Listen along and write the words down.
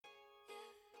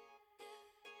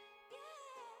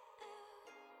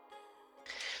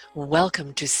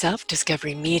Welcome to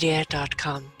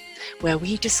selfdiscoverymedia.com, where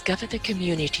we discover the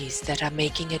communities that are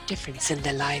making a difference in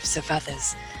the lives of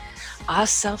others. Our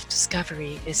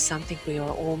self-discovery is something we are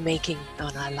all making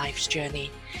on our life's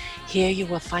journey. Here you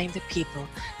will find the people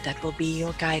that will be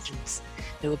your guidance,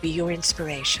 that will be your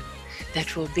inspiration,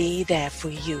 that will be there for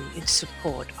you in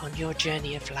support on your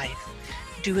journey of life.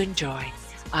 Do enjoy.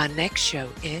 Our next show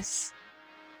is...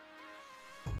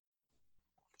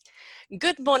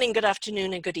 Good morning, good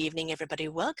afternoon, and good evening, everybody.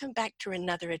 Welcome back to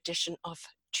another edition of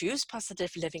Choose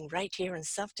Positive Living right here on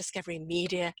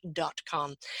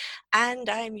selfdiscoverymedia.com. And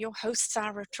I'm your host,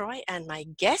 Sarah Troy, and my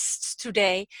guests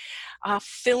today are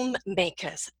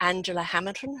filmmakers. Angela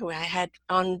Hamilton, who I had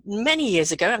on many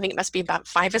years ago, I think it must be about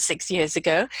 5 or 6 years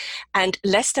ago, and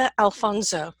Lester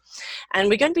Alfonso. And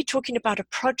we're going to be talking about a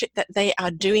project that they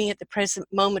are doing at the present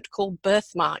moment called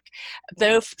Birthmark.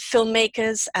 Both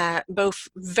filmmakers, both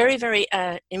very, very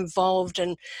involved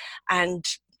and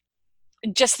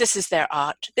just this is their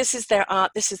art. This is their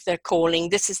art. This is their calling.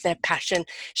 This is their passion,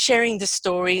 sharing the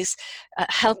stories,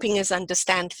 helping us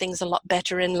understand things a lot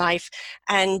better in life.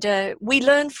 And we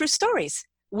learn through stories.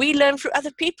 We learn through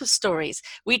other people's stories.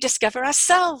 We discover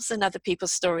ourselves in other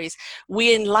people's stories.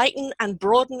 We enlighten and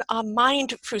broaden our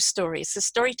mind through stories. So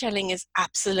storytelling is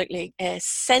absolutely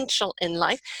essential in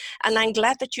life. And I'm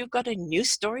glad that you've got a new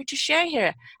story to share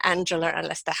here, Angela and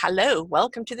Lester. Hello,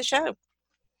 welcome to the show.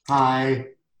 Hi.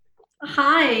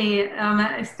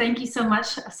 Hi, thank you so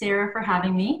much, Sarah, for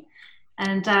having me.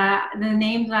 And the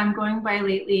name that I'm going by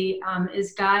lately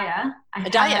is Gaia. I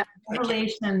had a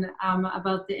revelation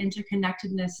about the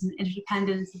interconnectedness and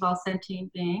interdependence of all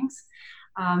sentient beings.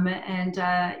 So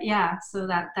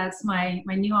that's my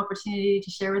new opportunity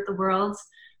to share with the world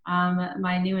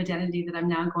my new identity that I'm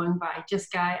now going by,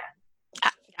 just Gaia.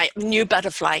 New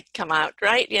butterfly come out,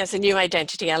 right? Yes, a new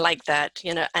identity. I like that,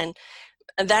 and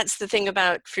that's the thing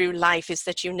about through life, is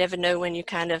that you never know when you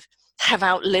kind of have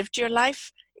outlived your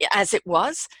life as it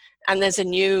was, and there's a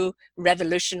new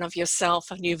revolution of yourself,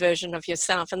 a new version of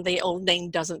yourself, and the old name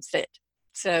doesn't fit.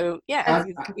 So yeah.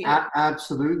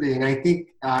 Absolutely. And I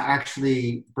think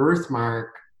actually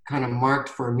Birthmark kind of marked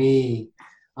for me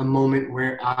a moment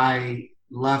where I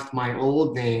left my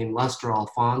old name, Lester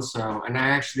Alfonso, and I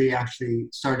actually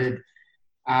started,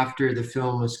 after the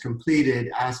film was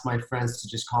completed, asked my friends to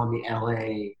just call me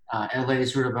LA. LA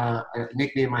is sort of a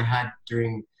nickname I had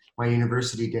during my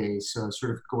university days, so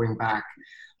sort of going back.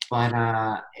 But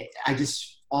I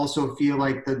just also feel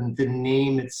like the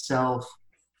name itself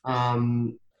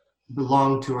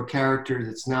belonged to a character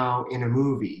that's now in a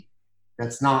movie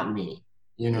that's not me,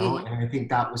 Mm-hmm. And I think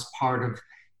that was part of,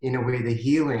 in a way, the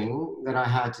healing that I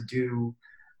had to do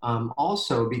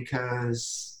also,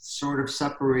 because sort of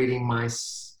separating my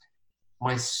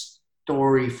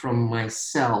story from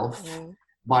myself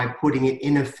by putting it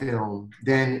in a film,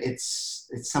 then it's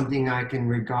something I can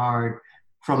regard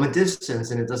from a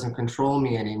distance, and it doesn't control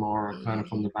me anymore, kind of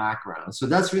from the background. So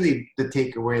that's really the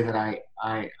takeaway that I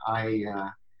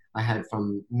had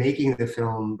from making the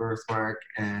film Birthmark,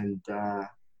 and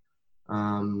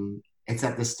it's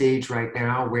at the stage right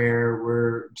now where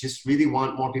we're just really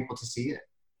want more people to see it.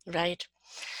 Right.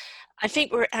 I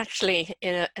think we're actually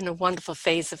in a wonderful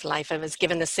phase of life. I was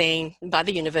given a saying by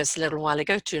the universe a little while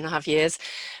ago, 2.5 years.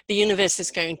 The universe is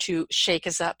going to shake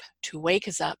us up, to wake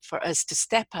us up, for us to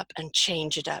step up and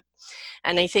change it up.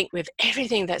 And I think with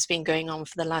everything that's been going on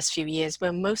for the last few years,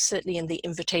 we're most certainly in the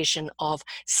invitation of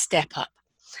step up.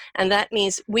 And that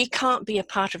means we can't be a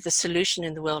part of the solution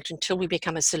in the world until we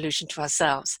become a solution to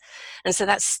ourselves. And so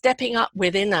that's stepping up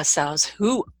within ourselves.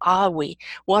 Who are we?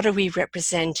 What are we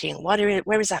representing?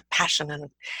 Where is our passion and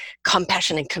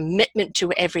compassion and commitment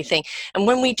to everything? And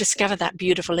when we discover that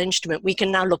beautiful instrument, we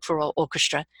can now look for our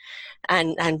orchestra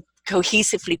and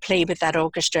cohesively play with that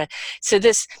orchestra. So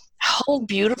this whole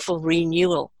beautiful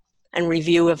renewal and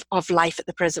review of life at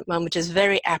the present moment is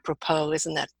very apropos,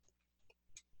 isn't it?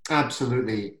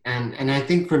 Absolutely. And I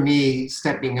think for me,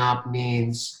 stepping up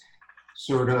means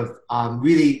sort of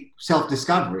really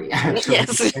self-discovery, actually.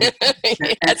 Yes.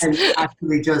 And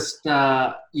actually just,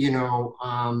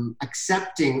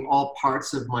 accepting all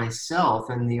parts of myself.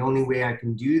 And the only way I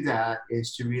can do that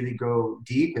is to really go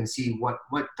deep and see what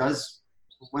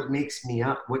makes me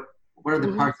up, what are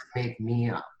the parts that make me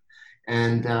up.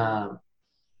 And a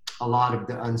lot of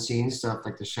the unseen stuff,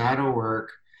 like the shadow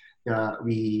work,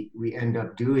 we end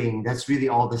up doing, that's really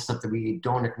all the stuff that we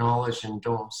don't acknowledge and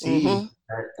don't see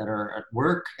that are at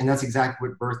work. And that's exactly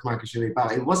what Birthmark is really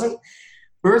about. It wasn't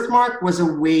Birthmark was a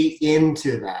way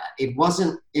into that. It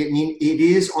wasn't, it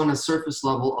is on a surface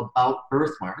level about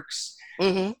birthmarks,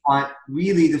 but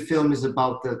really the film is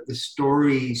about the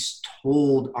stories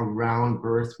told around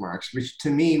birthmarks, which to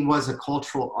me was a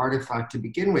cultural artifact to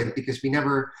begin with, because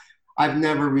I've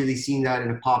never really seen that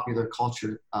in a popular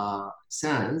culture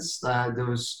sense.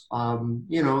 Those,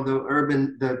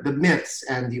 the myths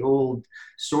and the old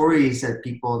stories that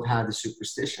people have had, the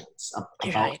superstitions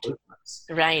about birthmarks.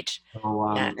 Right. So,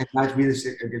 and that's really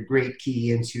a great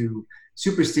key into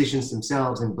superstitions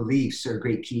themselves, and beliefs are a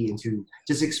great key into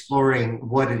just exploring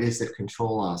what it is that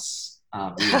control us.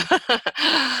 Really.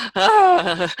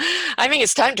 I think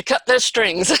it's time to cut those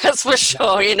strings, that's for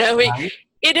sure. Right?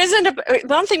 It isn't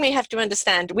one thing we have to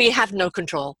understand: we have no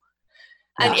control.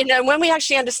 And when we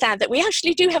actually understand that we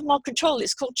actually do have more control,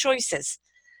 it's called choices,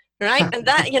 right? And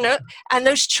that and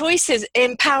those choices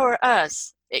empower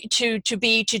us to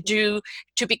be, to do,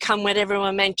 to become whatever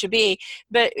we're meant to be.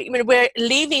 But we're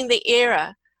leaving the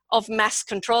era of mass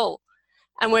control,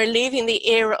 and we're leaving the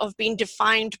era of being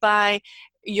defined by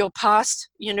your past,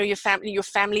 your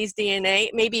family's DNA,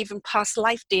 maybe even past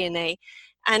life DNA.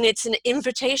 And it's an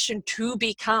invitation to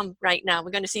become right now. We're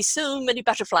going to see so many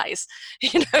butterflies,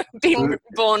 being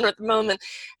born at the moment.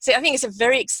 So I think it's a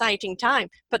very exciting time.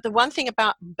 But the one thing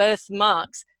about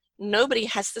birthmarks, nobody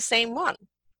has the same one.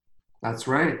 That's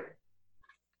right.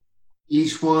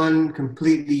 Each one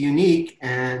completely unique,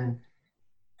 and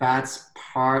that's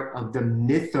part of the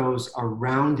mythos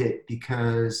around it,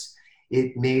 because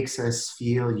it makes us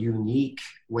feel unique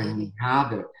when we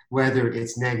have it, whether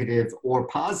it's negative or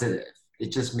positive.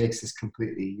 It just makes us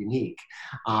completely unique.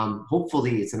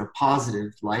 Hopefully it's in a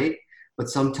positive light, but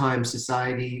sometimes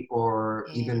society or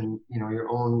even, your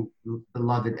own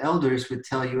beloved elders would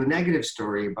tell you a negative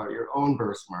story about your own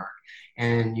birthmark,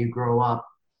 and you grow up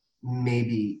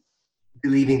maybe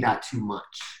believing that too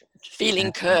much.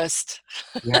 Feeling cursed.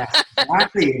 Yes,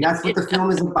 exactly. That's what the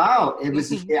film is about. It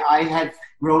was, I had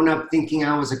grown up thinking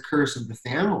I was a curse of the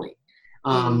family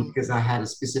because I had a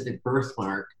specific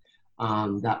birthmark.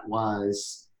 That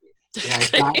was,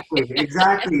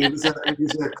 exactly. It was a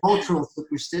cultural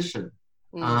superstition.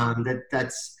 And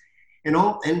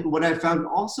what I found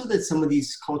also, that some of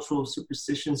these cultural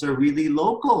superstitions are really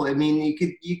local. I mean,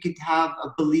 you could have a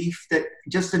belief that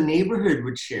just a neighborhood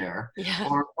would share,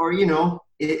 or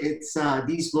it's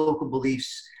these local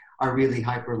beliefs are really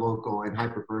hyper local and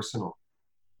hyper personal.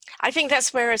 I think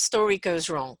that's where a story goes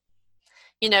wrong.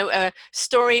 A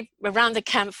story around the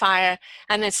campfire,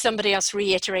 and then somebody else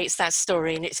reiterates that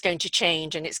story, and it's going to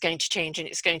change, and it's going to change, and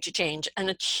it's going to change.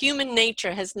 And human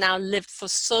nature has now lived for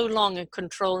so long in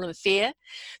control and fear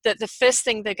that the first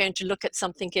thing they're going to look at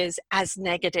something is as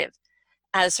negative,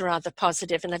 as rather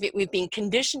positive. And I think we've been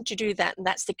conditioned to do that, and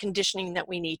that's the conditioning that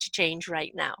we need to change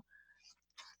right now.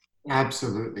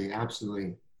 Absolutely. I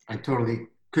totally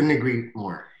couldn't agree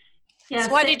more. Yeah.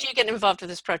 So why did you get involved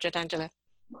with this project, Angela?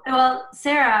 Well,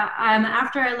 Sarah,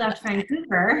 after I left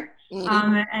Vancouver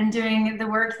and doing the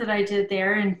work that I did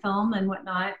there in film and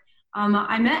whatnot,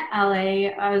 I met LA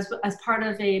as part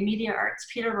of a Media Arts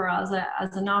Peterborough as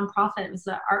a nonprofit. It was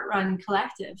the Art Run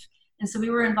Collective. And so we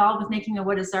were involved with making a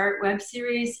What is Art web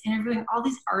series, interviewing all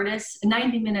these artists, a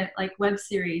 90-minute web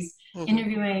series,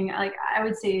 interviewing I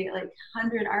would say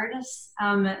 100 artists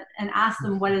and ask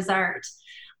them what is art.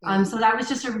 So that was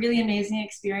just a really amazing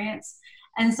experience.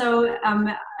 And so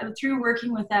through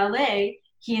working with LA,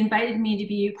 he invited me to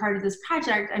be part of this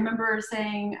project. I remember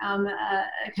saying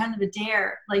kind of a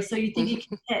dare, so you think you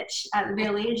can pitch at the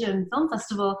Vail Asian Film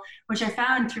Festival, which I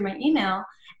found through my email.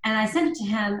 And I sent it to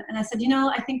him, and I said,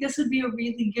 I think this would be a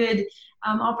really good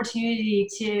opportunity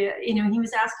to, he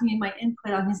was asking me my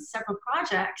input on his several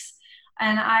projects.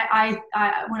 And I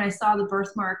when I saw the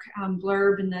birthmark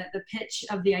blurb and the pitch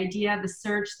of the idea, the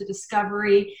search, the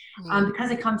discovery,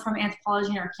 because I come from anthropology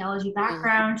and archaeology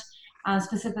background,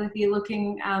 specifically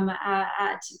looking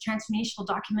at transformational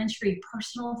documentary,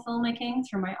 personal filmmaking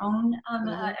through my own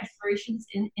explorations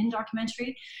in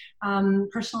documentary,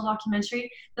 personal documentary,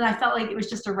 that I felt like it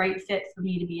was just a right fit for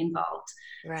me to be involved.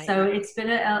 Right. So it's been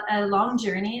a long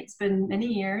journey. It's been many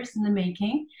years in the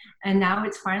making, and now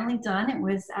it's finally done. It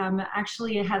was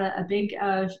actually, it had a big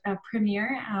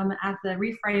premiere at the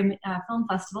Reframe Film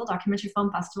Festival, Documentary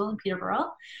Film Festival in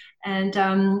Peterborough,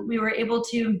 and we were able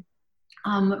to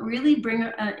really bring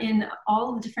in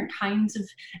all the different kinds of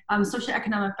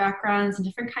socioeconomic backgrounds and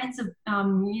different kinds of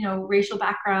racial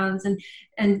backgrounds and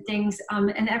things,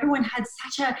 and everyone had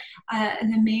such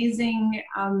an amazing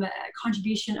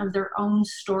contribution of their own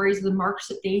stories, the marks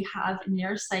that they have in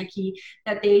their psyche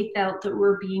that they felt that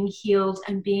were being healed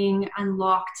and being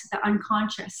unlocked, the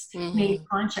unconscious made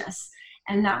conscious.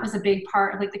 And that was a big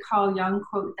part of like the Carl Jung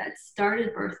quote that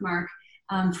started Birthmark.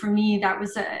 For me, that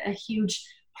was a huge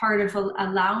part of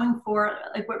allowing for,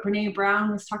 like what Brene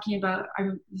Brown was talking about, I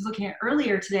was looking at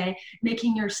earlier today,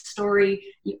 making your story,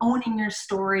 owning your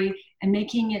story, and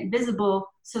making it visible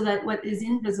so that what is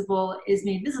invisible is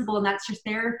made visible, and that's your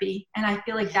therapy. And I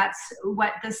feel like that's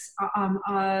what this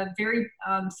very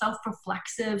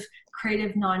self-reflexive,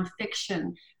 creative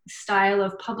nonfiction style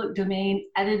of public domain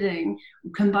editing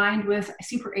combined with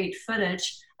Super 8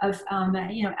 footage of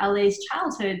LA's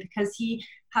childhood, because he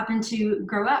happened to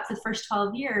grow up the first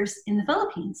 12 years in the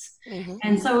Philippines. Mm-hmm.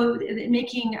 And so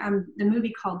making the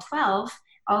movie called 12,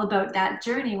 all about that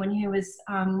journey when he was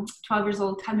 12 years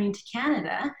old coming to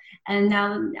Canada, and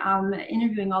now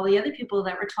interviewing all the other people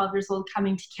that were 12 years old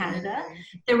coming to Canada,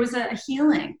 there was a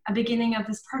healing, a beginning of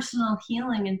this personal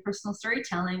healing and personal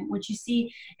storytelling, which you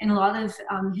see in a lot of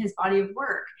his body of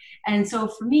work. And so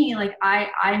for me, like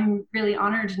I'm really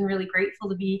honored and really grateful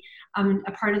to be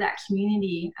a part of that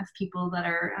community of people that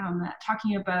are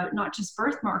talking about not just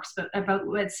birthmarks, but about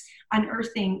what's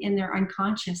unearthing in their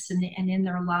unconscious and in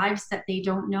their lives that they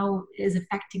don't know is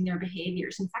affecting their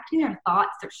behaviors, affecting their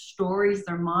thoughts, their stories,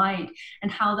 their mind,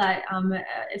 and how that,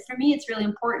 for me, it's really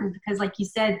important because, like you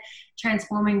said,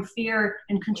 transforming fear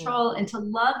and control into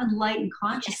love and light and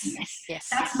consciousness. Yes.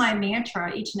 That's my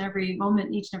mantra each and every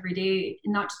moment, each and every day,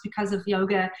 not just because of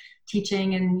yoga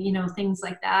teaching and, things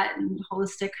like that and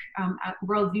holistic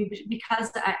worldview, but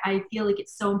because I feel like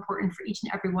it's so important for each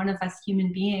and every one of us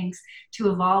human beings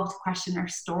to evolve, to question our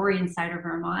story inside of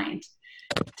our mind.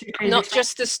 Not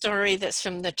just the story that's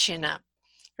from the chin up,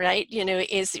 right?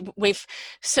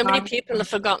 So many people have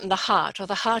forgotten the heart, or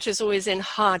the heart is always in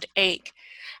heartache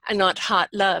and not heart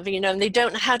love, and they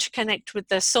don't know how to connect with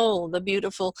their soul, the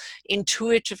beautiful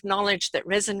intuitive knowledge that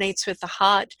resonates with the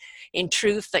heart in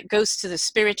truth, that goes to the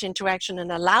spirit into action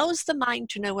and allows the mind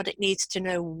to know what it needs to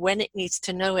know when it needs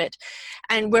to know it.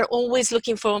 And we're always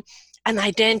looking for an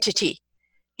identity.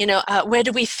 Where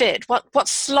do we fit? What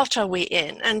slot are we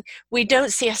in? And we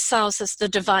don't see ourselves as the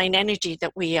divine energy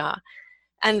that we are.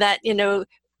 And that,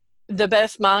 the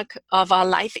birthmark of our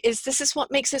life this is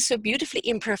what makes us so beautifully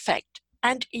imperfect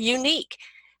and unique.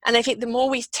 And I think the more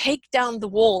we take down the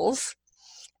walls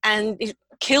and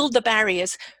kill the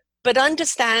barriers, but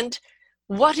understand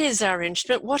what is our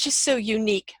instrument, what is so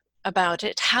unique about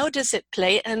it, how does it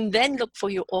play, and then look for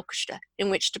your orchestra in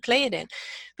which to play it in.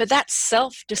 But that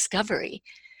self-discovery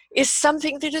is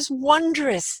something that is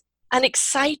wondrous and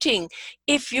exciting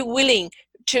if you're willing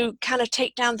to kind of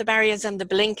take down the barriers and the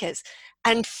blinkers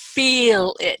and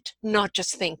feel it, not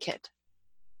just think it.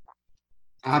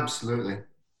 Absolutely.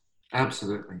 I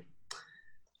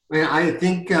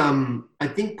think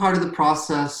part of the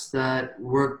process that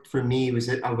worked for me was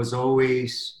that I was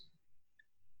always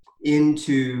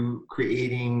into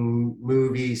creating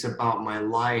movies about my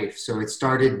life. So it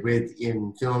started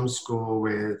in film school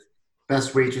with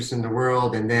Best Waitress in the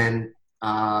World, and then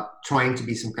trying to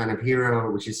be some kind of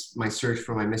hero, which is my search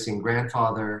for my missing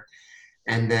grandfather.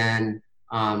 And then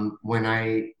when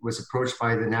I was approached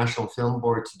by the National Film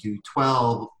Board to do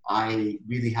 12, I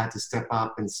really had to step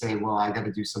up and say, well, I got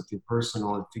to do something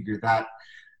personal and figure that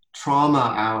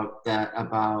trauma out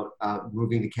about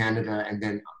moving to Canada, and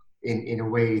then in a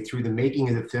way through the making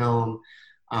of the film,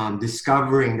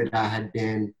 discovering that I had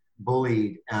been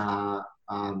bullied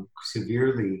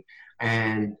severely.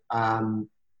 And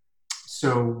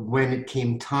so when it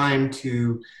came time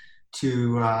to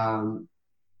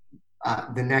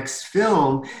the next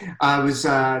film, I was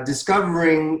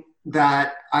discovering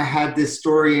that I had this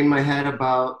story in my head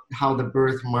about how the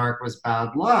birthmark was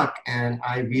bad luck. And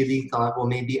I really thought, well,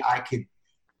 maybe I could,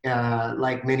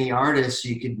 like many artists,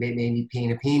 you could maybe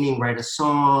paint a painting, write a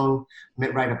song,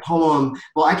 write a poem.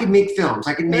 Well, I could make films.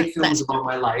 I could make films about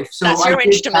my life. So that's your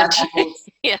instrument.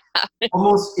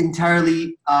 Almost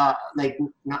entirely,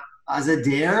 not as a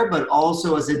dare, but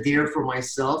also as a dare for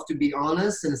myself, to be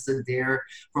honest, and it's a dare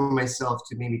for myself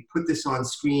to maybe put this on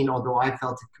screen, although I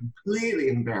felt it completely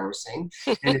embarrassing.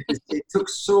 And it took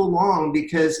so long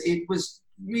because it was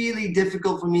really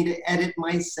difficult for me to edit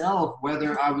myself,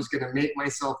 whether I was going to make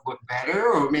myself look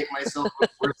better or make myself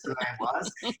look worse than I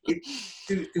was.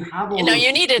 To have all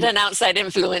you needed an outside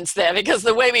influence there, because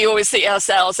the way we always see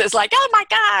ourselves is like, oh my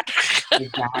God.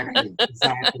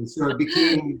 Exactly. So it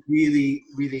became really,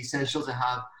 really essential to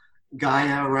have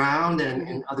Gaia around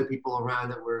and other people around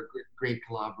that were great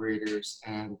collaborators.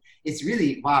 And it's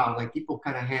really, wow, like people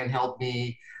kind of handheld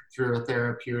me through a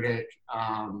therapeutic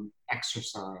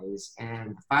exercise.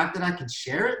 And the fact that I can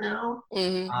share it now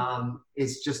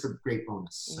is just a great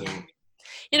bonus. So. Yeah.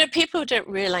 You know, people don't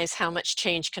realize how much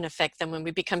change can affect them when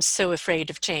we become so afraid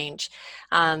of change.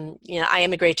 You know, I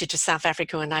immigrated to South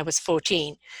Africa when I was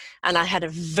 14, and I had a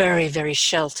very, very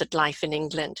sheltered life in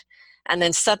England. And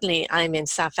then suddenly I'm in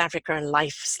South Africa and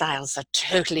lifestyles are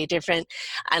totally different.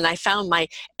 And I found my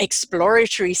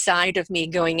exploratory side of me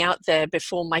going out there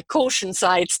before my caution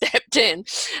side stepped in,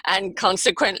 and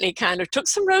consequently kind of took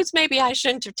some roads maybe I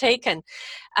shouldn't have taken.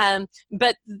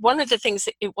 But one of the things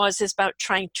that it was is about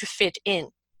trying to fit in.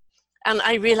 And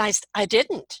I realized I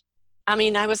didn't. I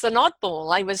mean, I was an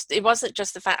oddball. It wasn't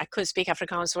just the fact I couldn't speak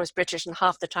Afrikaans or was British, and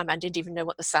half the time I didn't even know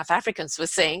what the South Africans were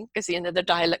saying because, you know, the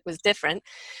dialect was different,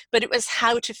 but it was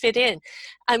how to fit in.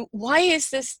 And why is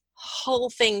this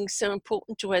whole thing so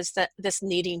important to us, that this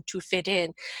needing to fit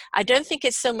in? I don't think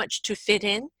it's so much to fit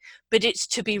in, but it's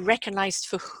to be recognized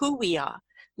for who we are,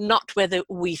 not whether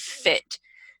we fit.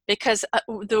 Because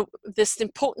this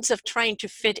importance of trying to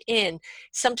fit in,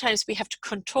 sometimes we have to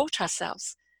contort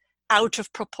ourselves out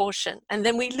of proportion, and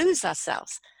then we lose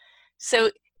ourselves. So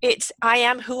it's, I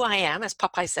am who I am, as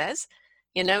Popeye says.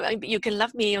 You know, you can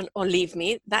love me or leave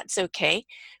me, that's okay.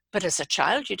 But as a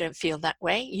child, you don't feel that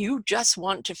way. You just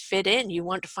want to fit in. You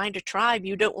want to find a tribe.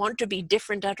 You don't want to be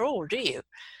different at all, do you?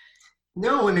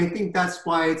 No, and I think that's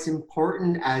why it's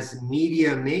important as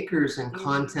media makers and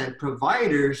content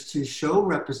providers to show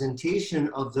representation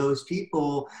of those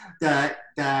people that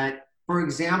for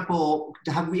example,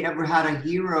 have we ever had a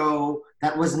hero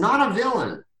that was not a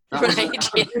villain,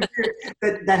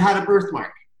 that had a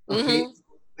birthmark? Okay,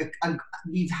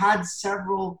 we've had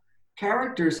several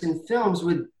characters in films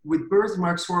with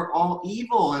birthmarks who are all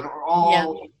evil and are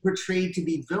all portrayed to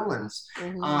be villains.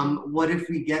 What if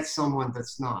we get someone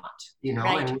that's not? You know,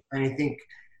 and I think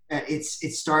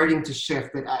it's starting to shift.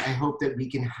 That I hope that we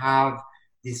can have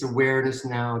this awareness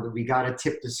now that we got to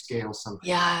tip the scale somehow.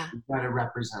 Yeah, we got to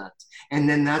represent, and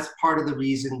then that's part of the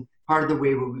reason, part of the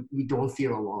way where we don't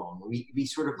feel alone. We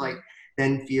sort of like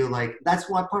then feel like that's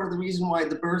why part of the reason why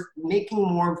making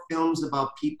more films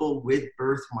about people with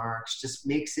birthmarks just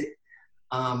makes it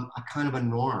a kind of a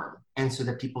norm, and so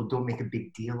that people don't make a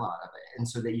big deal out of it, and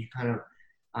so that you kind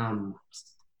of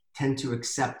tend to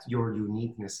accept your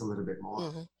uniqueness a little bit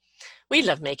more. We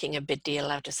love making a big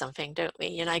deal out of something, don't we?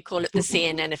 You know, I call it the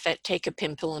CNN effect, take a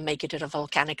pimple and make it a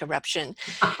volcanic eruption.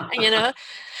 And, you know,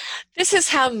 this is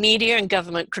how media and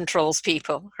government controls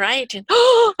people, right? And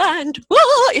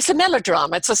it's a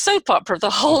melodrama. It's a soap opera the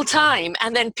whole time.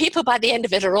 And then people by the end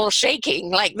of it are all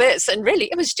shaking like this. And really,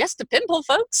 it was just a pimple,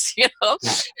 folks, you know?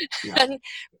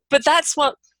 But that's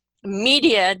what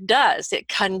media does. It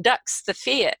conducts the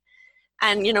fear.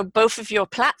 And, you know, both of your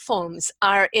platforms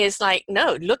is like,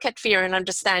 no, look at fear and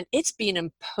understand it's been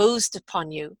imposed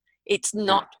upon you. It's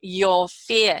not your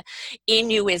fear.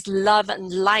 In you is love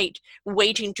and light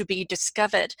waiting to be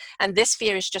discovered. And this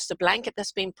fear is just a blanket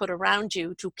that's been put around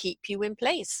you to keep you in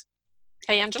place.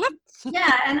 Hey, Angela?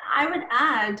 Yeah, and I would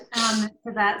add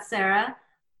to that, Sarah,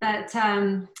 that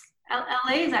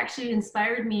LA has actually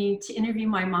inspired me to interview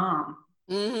my mom.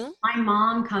 My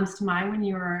mom comes to mind when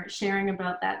you were sharing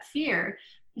about that fear,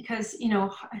 because, you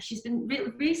know, she's been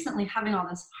recently having all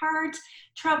this heart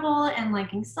trouble and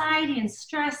like anxiety and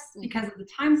stress because of the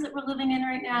times that we're living in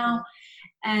right now.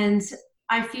 And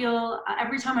I feel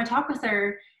every time I talk with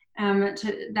her,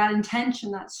 to that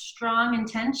intention, that strong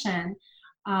intention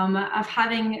of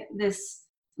having this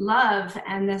love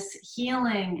and this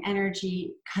healing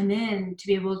energy come in to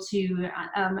be able to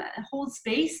hold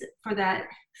space for that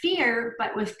fear,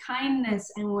 but with kindness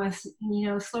and with, you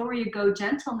know, slower you go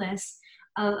gentleness,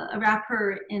 wrap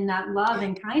her in that love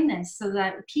and kindness so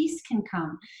that peace can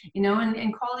come, you know,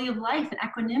 and quality of life and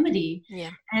equanimity.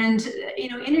 And, you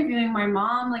know, interviewing my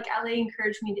mom, like LA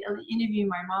encouraged me to interview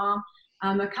my mom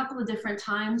a couple of different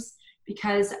times,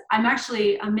 because I'm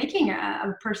making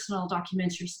a personal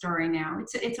documentary story now.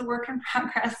 It's a work in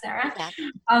progress, Sarah.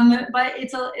 But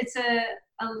it's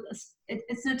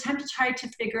an attempt to try to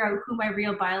figure out who my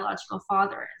real biological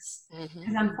father is.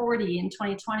 Because I'm 40 in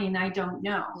 2020 and I don't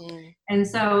know. And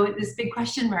so this big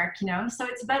question mark, you know, so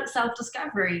it's about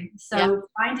self-discovery. So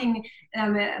finding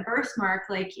a birthmark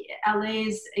like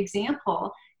LA's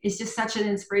example is just such an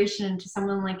inspiration to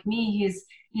someone like me who's,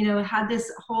 you know, had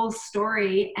this whole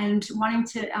story and wanting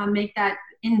to make that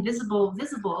invisible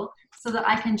visible so that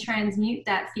I can transmute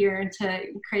that fear into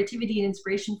creativity and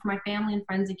inspiration for my family and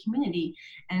friends and community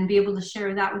and be able to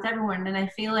share that with everyone. And I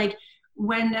feel like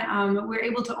when we're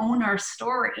able to own our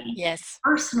story,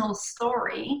 personal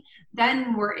story,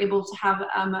 then we're able to have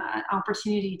an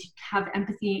opportunity to have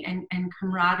empathy and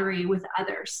camaraderie with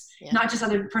others, not just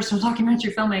other personal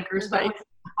documentary filmmakers, but with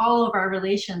all of our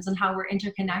relations and how we're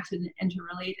interconnected and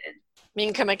interrelated.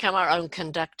 We can become our own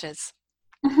conductors.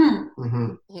 Mm-hmm.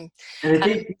 Mm-hmm. And I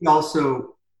think we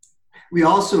also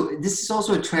this is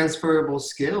also a transferable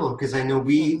skill, because I know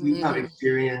we have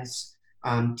experience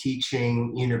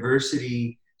teaching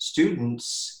university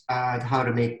students how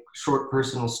to make short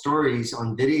personal stories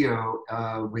on video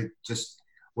with just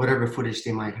whatever footage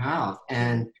they might have.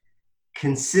 And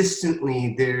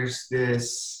consistently there's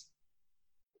this,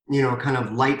 kind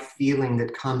of light feeling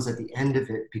that comes at the end of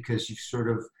it, because you've sort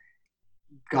of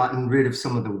gotten rid of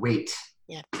some of the weight.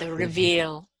 Yeah, the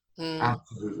reveal.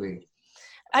 Absolutely.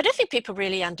 I don't think people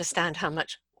really understand how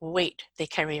much weight they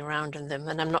carry around in them.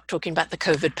 And I'm not talking about the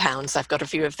COVID pounds. I've got a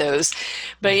few of those.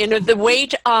 But, the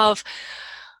weight of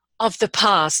the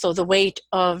past, or the weight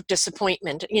of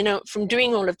disappointment, from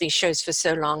doing all of these shows for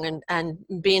so long and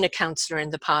being a counselor in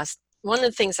the past, one of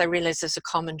the things I realized as a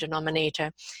common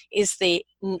denominator is the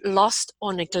lost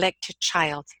or neglected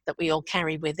child that we all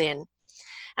carry within.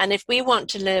 And if we want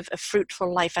to live a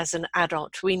fruitful life as an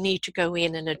adult, we need to go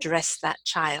in and address that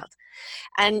child.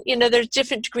 And, there's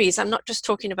different degrees. I'm not just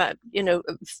talking about,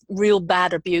 real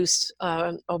bad abuse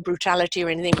or brutality or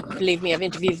anything. Believe me, I've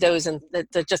interviewed those, and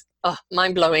they're just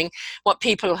mind-blowing what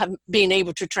people have been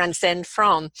able to transcend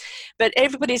from. But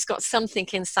everybody's got something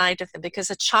inside of them, because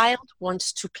a child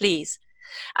wants to please.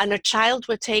 And a child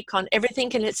will take on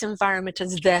everything in its environment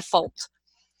as their fault.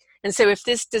 And so if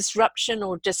there's disruption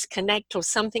or disconnect or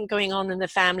something going on in the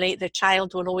family, the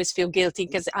child will always feel guilty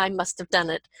because I must have done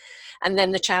it. And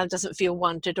then the child doesn't feel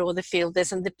wanted, or they feel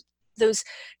this. And those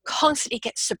constantly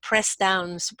get suppressed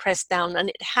down, and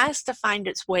it has to find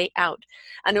its way out.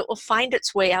 And it will find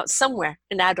its way out somewhere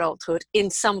in adulthood in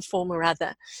some form or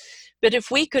other. But if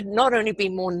we could not only be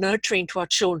more nurturing to our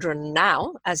children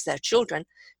now as their children,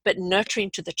 but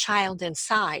nurturing to the child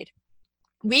inside,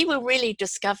 we will really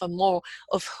discover more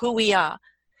of who we are.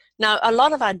 Now, a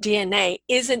lot of our DNA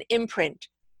is an imprint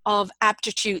of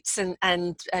aptitudes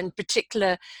and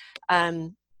particular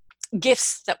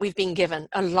gifts that we've been given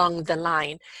along the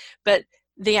line. But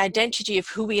the identity of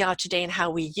who we are today and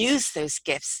how we use those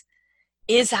gifts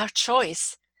is our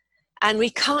choice. And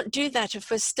we can't do that if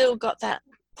we've still got that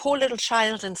poor little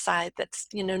child inside that's,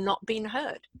 not being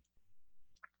heard.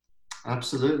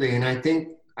 Absolutely. And I think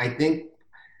I've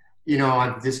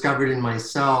discovered in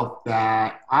myself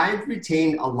that I've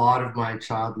retained a lot of my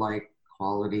childlike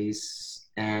qualities.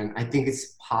 And I think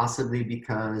it's possibly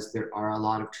because there are a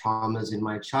lot of traumas in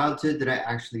my childhood that I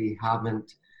actually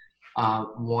haven't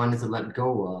wanted to let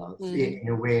go of. In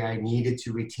a way, I needed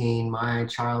to retain my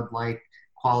childlike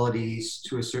qualities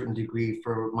to a certain degree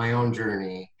for my own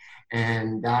journey.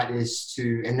 And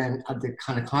then the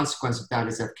kind of consequence of that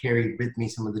is I've carried with me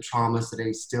some of the traumas that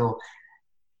I still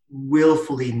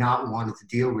willfully not wanted to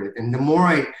deal with. And the more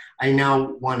I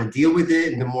now want to deal with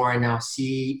it, and the more I now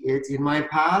see it in my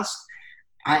past,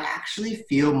 I actually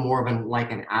feel more of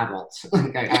an adult.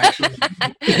 Like I actually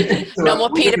so no more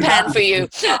Peter Pan for you.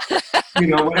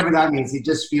 Whatever that means. I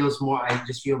just feel more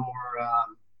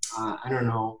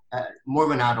more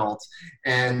of an adult.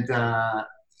 And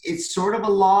it's sort of a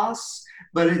loss,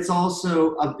 but it's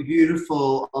also a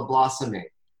beautiful blossoming.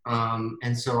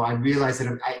 And so I realize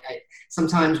that I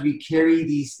sometimes we carry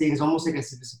these things almost like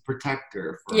as a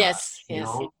protector for us,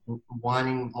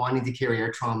 wanting to carry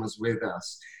our traumas with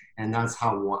us. And that's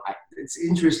how it's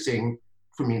interesting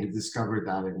for me to discover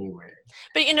that anyway.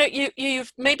 But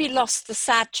you've maybe lost the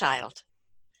sad child,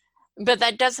 but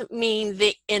that doesn't mean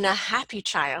the inner happy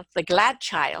child, the glad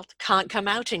child, can't come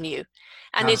out in you.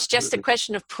 And Absolutely. It's just a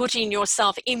question of putting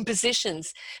yourself in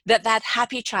positions that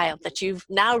happy child that you've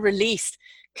now released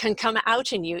can come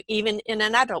out in you, even in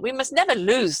an adult. We must never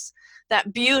lose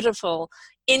that beautiful,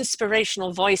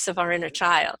 inspirational voice of our inner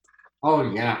child.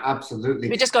 Oh yeah, absolutely.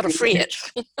 We just got to free it.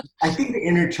 I think the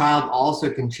inner child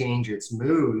also can change its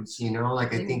moods. I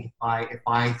think if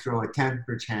I throw a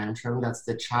temper tantrum, that's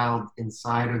the child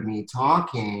inside of me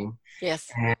talking.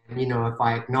 Yes. And if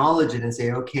I acknowledge it and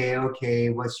say, okay,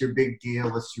 what's your big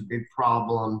deal? What's your big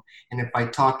problem? And if I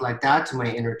talk like that to my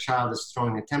inner child that's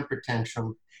throwing a temper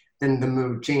tantrum, then the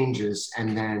mood changes,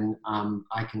 and then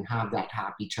I can have that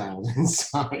happy child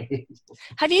inside.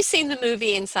 Have you seen the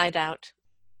movie Inside Out?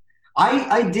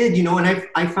 I did, and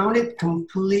I found it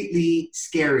completely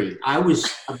scary.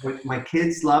 My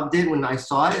kids loved it when I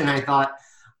saw it, and I thought,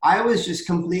 I was just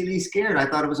completely scared. I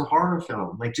thought it was a horror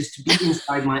film, like just to be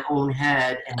inside my own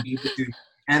head and be able to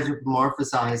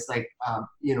anthropomorphize, the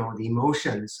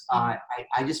emotions. I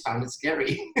just found it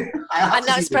scary. And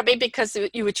that's probably because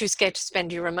you were too scared to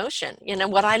spend your emotion. You know,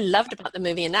 what I loved about the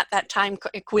movie, and at that time,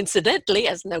 coincidentally,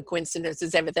 as no coincidence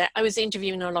is ever there, I was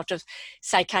interviewing a lot of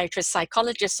psychiatrists,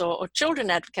 psychologists, or children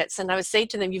advocates, and I would say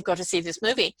to them, you've got to see this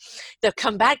movie. They'll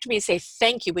come back to me and say,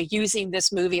 thank you, we're using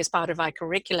this movie as part of our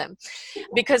curriculum.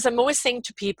 Because I'm always saying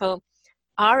to people,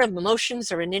 our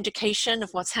emotions are an indication of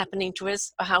what's happening to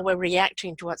us, or how we're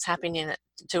reacting to what's happening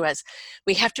to us.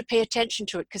 We have to pay attention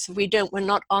to it, because if we don't, we're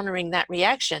not honoring that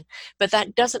reaction. But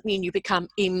that doesn't mean you become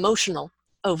emotional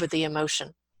over the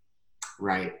emotion.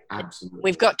 Right, absolutely.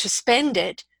 We've got to spend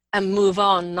it and move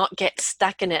on, not get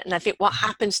stuck in it. And I think what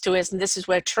happens to us, and this is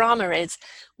where trauma is,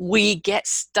 we get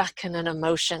stuck in an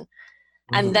emotion.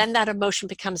 And then that emotion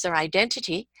becomes our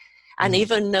identity. And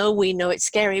even though we know it's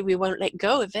scary, we won't let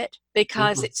go of it,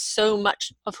 because it's so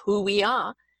much of who we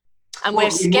are. And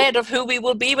we're scared of who we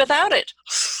will be without it.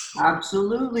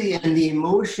 Absolutely. And the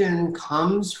emotion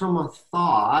comes from a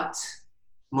thought,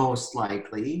 most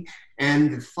likely.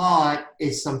 And the thought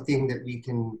is something that we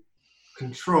can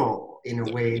control in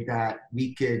a way that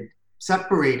we could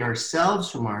separate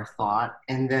ourselves from our thought,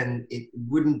 and then it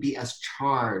wouldn't be as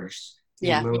charged.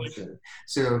 Emotion.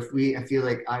 So I feel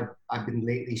like I've been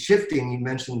lately shifting. You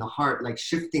mentioned the heart, like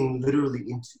shifting literally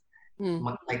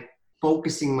into like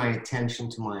focusing my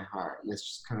attention to my heart. Let's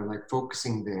just kind of like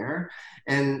focusing there,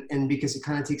 and because it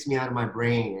kind of takes me out of my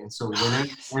brain. And so when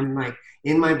I'm like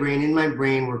in my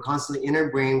brain, we're constantly in our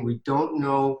brain. We don't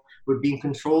know we're being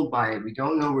controlled by it. We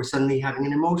don't know we're suddenly having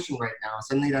an emotion right now.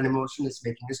 Suddenly that emotion is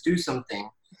making us do something.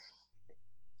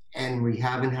 And we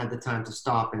haven't had the time to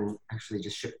stop and actually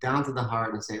just shift down to the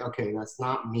heart and say, okay, that's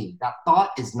not me. That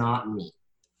thought is not me.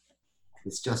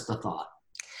 It's just a thought.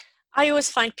 I always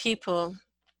find people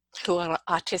who are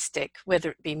artistic,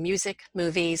 whether it be music,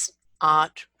 movies,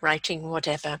 art, writing,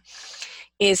 whatever,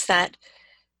 is that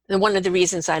one of the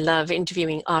reasons I love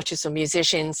interviewing artists or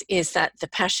musicians is that the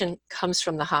passion comes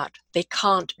from the heart. They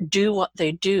can't do what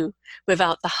they do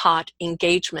without the heart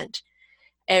engagement.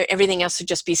 Everything else would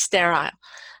just be sterile.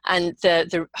 And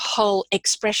the whole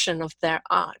expression of their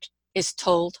art is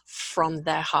told from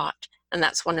their heart. And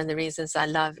that's one of the reasons I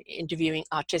love interviewing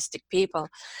artistic people,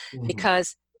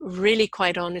 because really,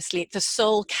 quite honestly, the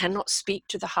soul cannot speak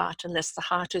to the heart unless the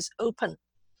heart is open.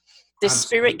 The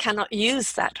spirit cannot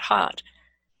use that heart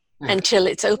until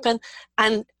it's open.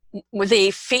 And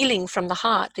the feeling from the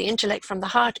heart, the intellect from the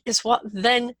heart, is what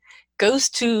then goes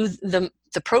to the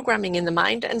programming in the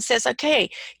mind and says, okay,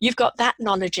 you've got that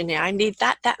knowledge in there. I need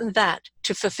that, and that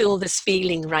to fulfill this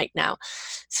feeling right now.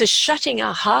 So shutting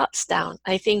our hearts down,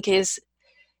 I think, is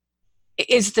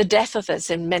the death of us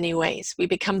in many ways. We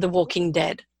become the walking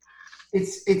dead.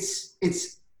 It's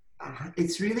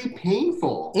really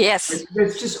painful. Yes.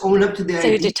 Let's just own up to the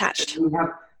idea. So detached.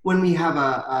 When we have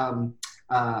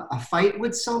a fight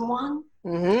with someone,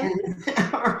 and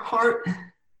our heart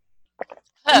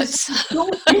hurts. It's so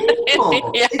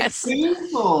painful. Yes. It's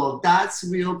painful. That's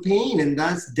real pain, and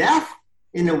that's death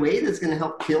in a way that's going to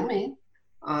help kill me.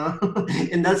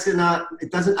 And that's it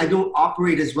doesn't. I don't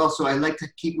operate as well, so I like to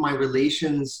keep my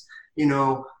relations,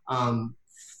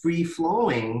 free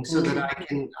flowing, so that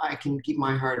I can keep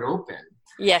my heart open.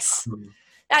 Yes,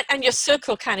 and your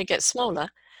circle kind of gets smaller.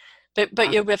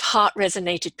 But you're with heart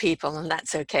resonated people, and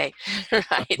that's okay,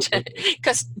 right?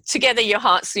 Because together your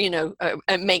hearts,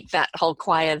 make that whole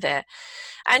choir there.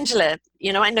 Angela,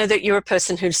 I know that you're a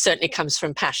person who certainly comes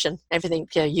from passion. Everything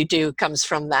you do comes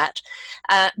from that.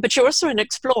 But you're also an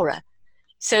explorer.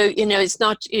 So, you're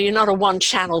not a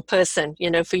one-channel person.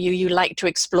 For you like to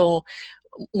explore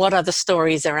what other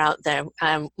stories are out there,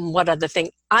 what other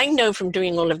things. I know from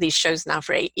doing all of these shows now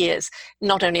for 8 years,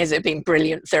 not only has it been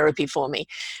brilliant therapy for me,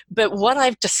 but what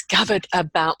I've discovered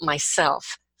about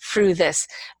myself through this,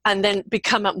 and then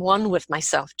become at one with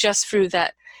myself just through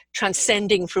that,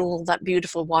 transcending through all that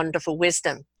beautiful, wonderful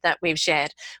wisdom that we've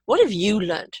shared. What have you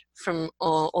learned from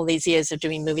all these years of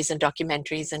doing movies and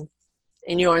documentaries and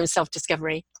in your own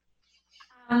self-discovery?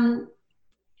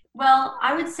 Well,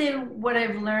 I would say what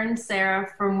I've learned, Sarah,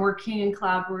 from working and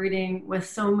collaborating with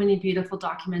so many beautiful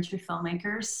documentary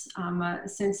filmmakers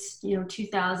since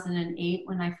 2008,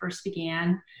 when I first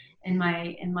began in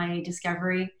my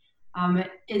discovery,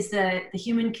 is that the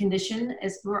human condition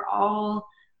is we're all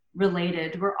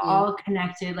related, we're all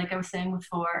connected, like I was saying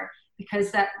before,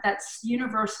 because that's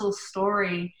universal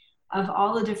story of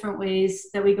all the different ways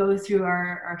that we go through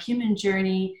our human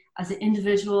journey as an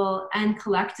individual and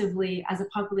collectively as a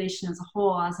population as a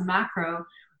whole, as a macro,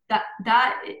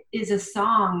 that is a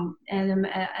song and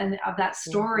of that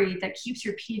story that keeps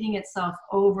repeating itself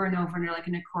over and over, and like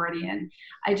an accordion.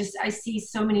 I see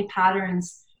so many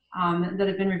patterns that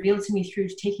have been revealed to me through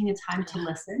taking the time to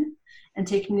listen. and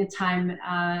taking the time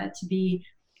to be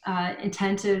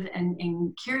attentive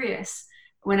and curious.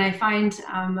 When I find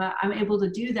I'm able to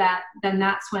do that, then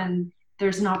that's when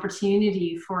there's an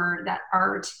opportunity for that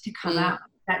art to come out,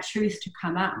 that truth to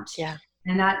come out. Yeah.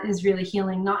 And that is really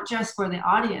healing, not just for the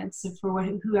audience, for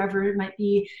whoever it might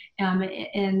be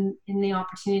in the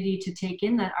opportunity to take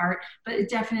in that art, but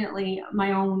definitely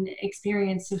my own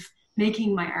experience of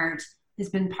making my art has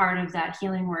been part of that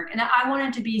healing work. And I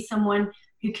wanted to be someone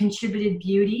who contributed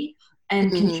beauty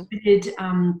and contributed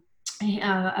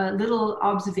a little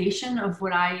observation of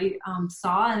what I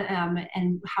saw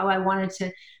and how I wanted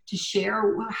to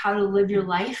share how to live your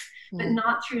life, but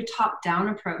not through a top-down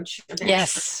approach.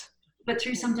 Yes. But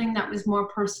through something that was more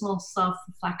personal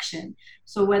self-reflection.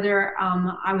 So whether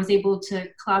I was able to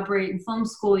collaborate in film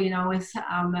school, with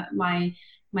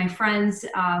my friends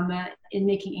in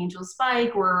making Angel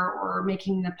Spike or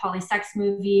making the Polysex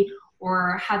movie,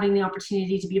 or having the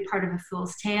opportunity to be a part of A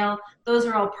Fool's Tale, those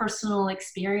are all personal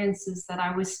experiences that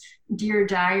I was, Dear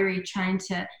Diary, trying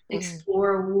to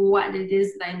explore what it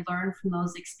is that I learned from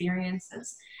those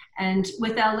experiences. And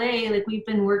with LA, like, we've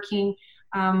been working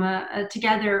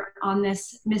together on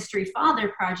this Mystery Father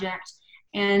project.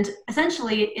 And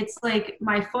essentially, it's like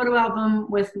my photo album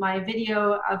with my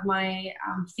video of my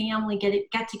family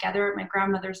get together at my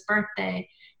grandmother's birthday,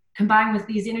 combined with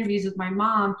these interviews with my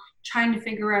mom, trying to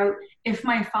figure out if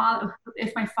my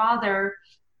father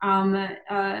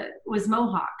was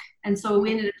Mohawk. And so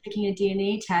we ended up taking a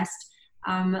DNA test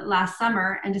last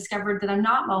summer and discovered that I'm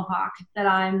not Mohawk, that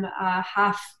I'm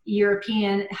half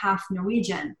European, half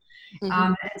Norwegian.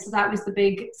 And so that was the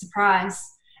big surprise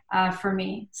for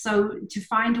me. So to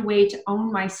find a way to own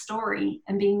my story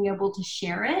and being able to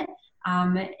share it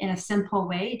in a simple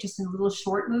way, just in a little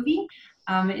short movie,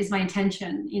 is my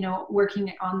intention,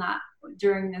 working on that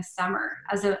during this summer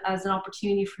as an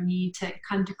opportunity for me to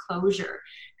come to closure,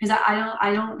 because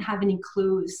I don't have any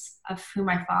clues of who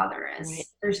my father is. Right.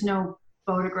 There's no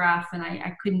photograph, and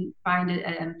I couldn't find it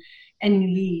any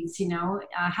leads.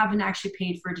 I haven't actually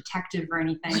paid for a detective or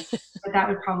anything, but that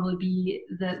would probably be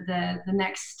the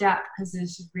next step, because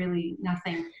there's really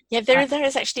nothing. Yeah, there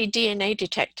is actually DNA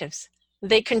detectives.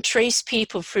 They can trace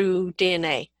people through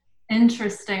DNA.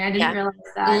 Interesting. I didn't realize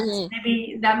that.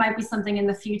 Maybe that might be something in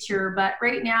the future, but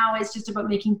right now it's just about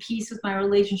making peace with my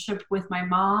relationship with my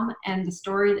mom and the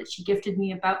story that she gifted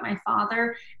me about my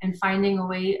father, and finding a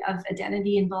way of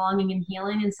identity and belonging and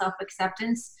healing and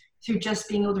self-acceptance through just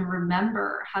being able to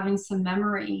remember, having some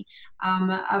memory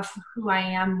of who I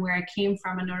am, where I came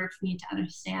from, in order for me to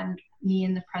understand me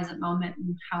in the present moment,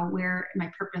 and where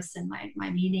my purpose and my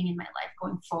meaning in my life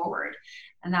going forward.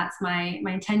 And that's my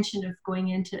intention of going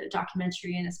into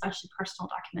documentary, and especially personal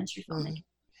documentary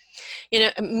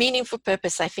filmmaking. A meaningful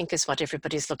purpose, I think, is what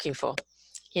everybody's looking for.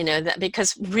 That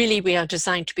because really we are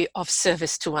designed to be of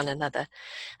service to one another,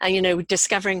 and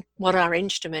discovering what our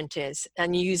instrument is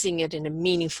and using it in a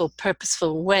meaningful,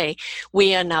 purposeful way.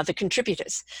 We are now the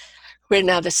contributors. We're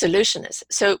now the solutionists.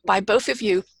 So by both of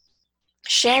you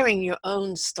sharing your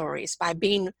own stories, by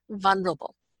being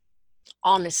vulnerable,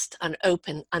 honest and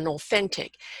open and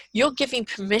authentic, you're giving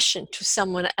permission to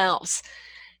someone else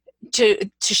to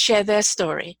share their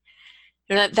story.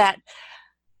 That,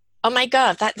 oh my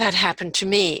God, that happened to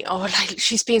me. Or like,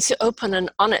 she's being so open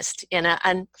and honest, and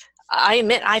I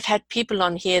admit I've had people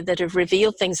on here that have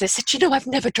revealed things. They said, I've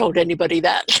never told anybody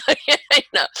that.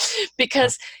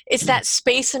 Because it's that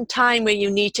space and time where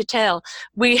you need to tell.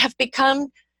 We have become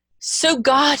so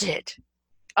guarded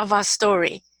of our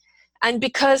story. And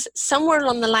because somewhere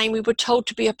along the line we were told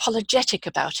to be apologetic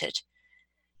about it.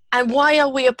 And why are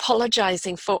we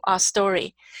apologizing for our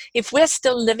story? If we're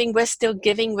still living, we're still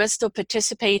giving, we're still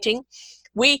participating,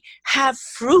 we have,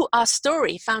 through our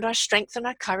story, found our strength and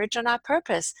our courage and our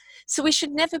purpose. So we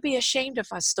should never be ashamed of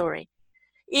our story.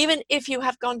 Even if you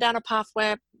have gone down a path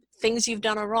where things you've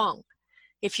done are wrong,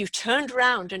 if you've turned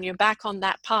around and you're back on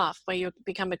that path where you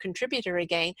become a contributor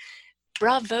again,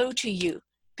 bravo to you,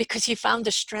 because you found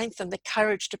the strength and the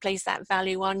courage to place that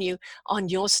value on you, on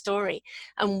your story.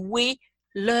 And we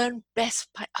learn best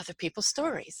by other people's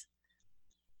stories.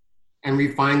 And we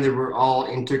find that we're all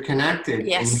interconnected.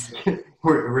 Yes. And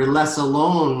we're less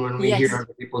alone when we hear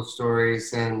other people's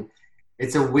stories. And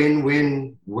it's a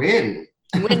win-win-win.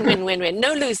 Win-win-win-win.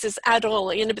 No losers at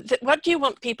all. What do you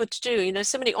want people to do?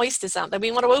 So many oysters out there.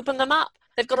 We want to open them up.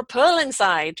 They've got a pearl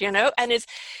inside, and it's,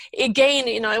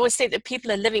 again, I always say that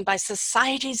people are living by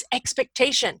society's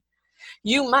expectation.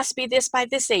 You must be this by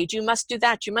this age. You must do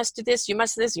that. You must do this. You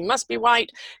must this. You must be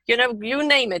white. You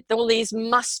name it. All these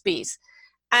must-be's.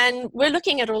 And we're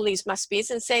looking at all these must-be's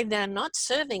and say they're not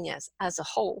serving us as a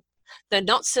whole. They're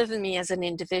not serving me as an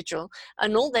individual.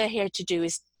 And all they're here to do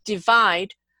is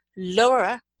divide,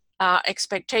 lower our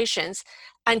expectations,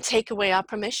 and take away our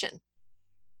permission.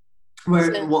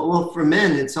 Well, for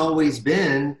men, it's always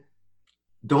been,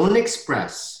 don't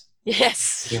express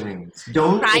feelings.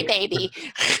 Don't cry, baby.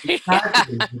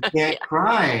 Exactly. You can't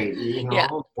cry.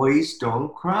 Boys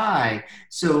don't cry.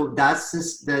 So that's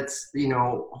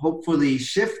hopefully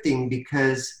shifting,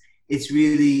 because it's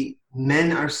really,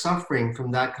 men are suffering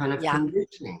from that kind of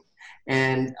conditioning,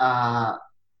 and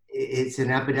it's an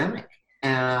epidemic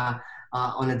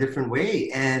on a different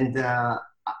way, and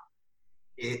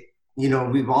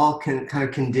we've all kind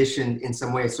of conditioned in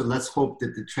some way. So let's hope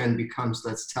that the trend becomes,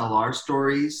 let's tell our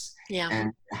stories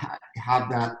and have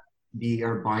that be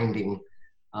our binding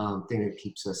thing that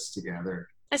keeps us together.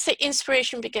 I say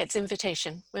inspiration begets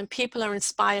invitation. When people are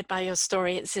inspired by your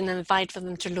story, it's an invite for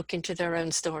them to look into their own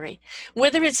story.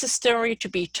 Whether it's a story to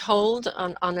be told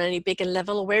on any bigger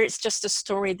level, or where it's just a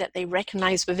story that they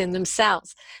recognize within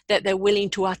themselves, that they're willing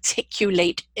to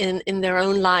articulate in their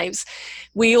own lives.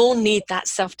 We all need that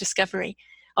self-discovery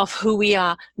of who we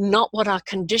are, not what our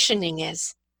conditioning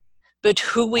is, but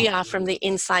who we are from the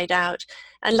inside out.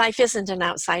 And life isn't an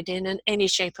outside in any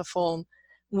shape or form.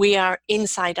 We are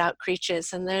inside out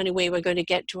creatures, and the only way we're going to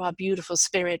get to our beautiful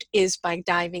spirit is by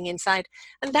diving inside.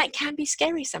 And that can be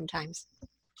scary sometimes.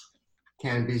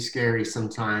 Can be scary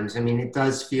sometimes. I mean, it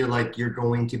does feel like you're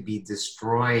going to be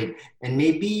destroyed, and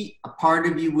maybe a part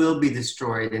of you will be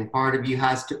destroyed, and part of you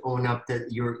has to own up that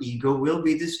your ego will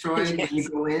be destroyed when you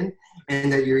go in,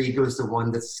 and that your ego is the one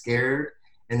that's scared.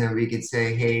 And then we could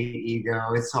say, hey,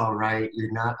 ego, it's all right.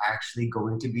 You're not actually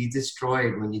going to be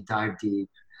destroyed when you dive deep.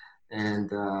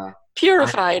 And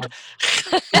purified.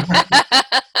 I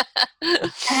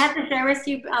have to share with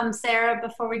you, Sarah,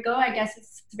 before we go. I guess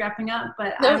it's wrapping up,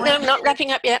 but no, I'm not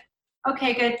wrapping up yet.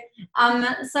 Okay, good.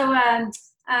 So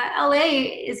LA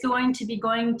is going to be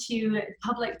going to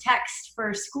public text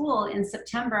for school in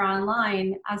September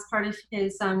online as part of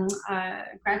his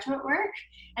graduate work.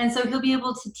 And so he'll be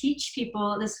able to teach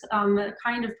people this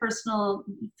kind of personal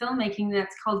filmmaking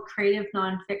that's called creative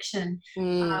nonfiction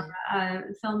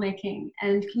filmmaking.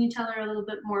 And can you tell her a little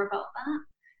bit more about that?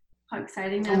 How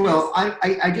exciting that is? Well,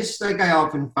 I just, like, I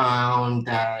often found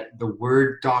that the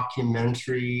word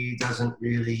documentary doesn't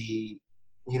really,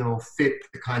 fit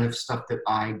the kind of stuff that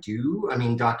I do. I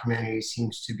mean, documentary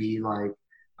seems to be like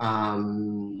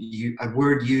a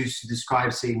word used to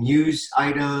describe, say, news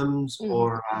items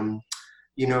or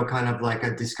kind of like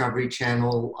a Discovery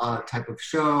Channel type of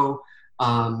show.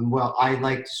 Well, I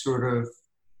like to sort of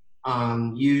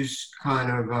use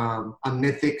kind of a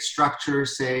mythic structure,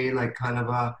 say, like kind of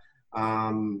a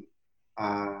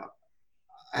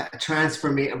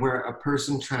transformation where a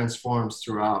person transforms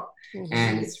throughout,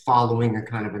 and it's following a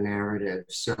kind of a narrative.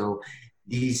 So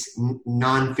these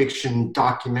nonfiction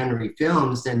documentary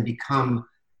films then become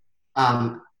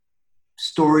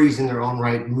stories in their own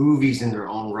right, movies in their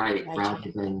own right,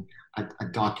 rather than a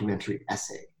documentary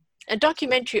essay. A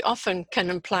documentary often can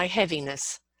imply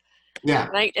heaviness. Yeah.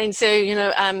 Right. And so,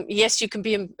 yes, you can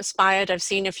be inspired. I've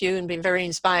seen a few and been very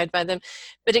inspired by them,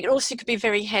 but it also could be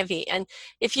very heavy. And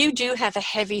if you do have a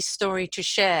heavy story to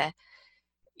share,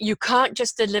 you can't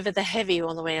just deliver the heavy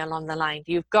all the way along the line.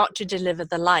 You've got to deliver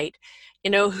the light.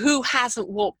 Who hasn't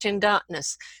walked in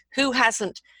darkness? Who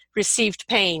hasn't received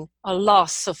pain or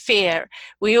loss or fear?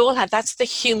 We all have. That's the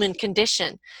human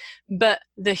condition. But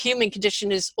the human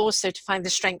condition is also to find the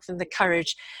strength and the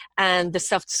courage and the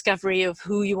self-discovery of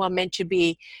who you are meant to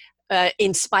be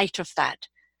in spite of that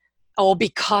or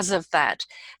because of that.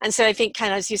 And so I think,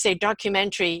 kind of, as you say,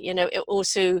 documentary, it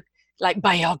also, like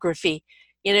biography,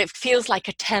 it feels like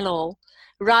a tell-all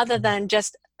rather than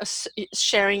just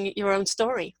sharing your own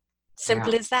story.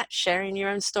 Simple as that, sharing your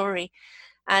own story.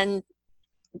 And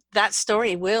that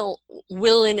story will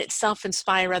in itself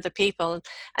inspire other people.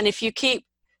 And if you keep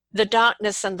the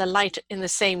darkness and the light in the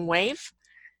same wave,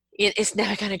 it's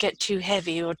never going to get too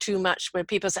heavy or too much where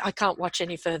people say, I can't watch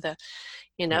any further,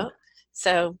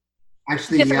 So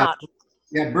actually,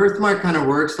 Birthmark kind of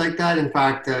works like that. In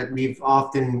fact, we've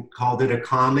often called it a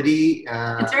comedy.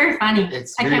 It's very funny. I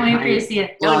can't wait for you to see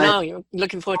it. No, you're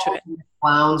looking forward to it.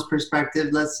 Clown's perspective,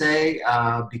 let's say,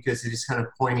 because it is kind of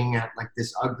pointing at like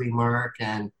this ugly mark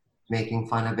and making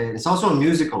fun of it. It's also a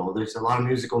musical. There's a lot of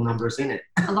musical numbers in it.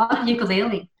 A lot of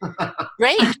ukulele.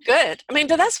 Great, good. I mean,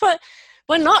 but that's what,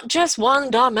 we're not just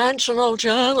one-dimensional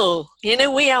channel.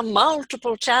 We are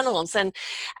multiple channels. And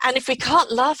if we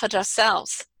can't laugh at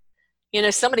ourselves,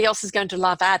 somebody else is going to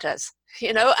laugh at us,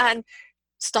 and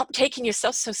stop taking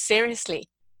yourself so seriously.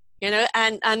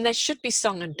 and there should be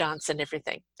song and dance and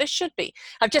everything. There should be.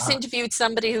 I've just interviewed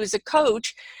somebody who's a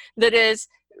coach that is,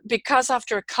 because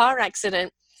after a car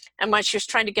accident, and when she was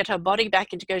trying to get her body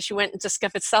back into go, she went and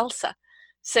discovered salsa.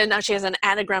 So now she has an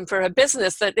anagram for her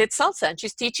business that it's salsa, and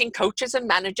she's teaching coaches and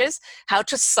managers how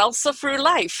to salsa through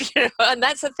life, and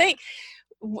that's the thing.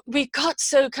 We got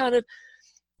so kind of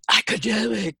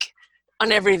academic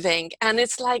on everything, and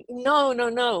it's like,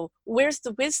 no. Where's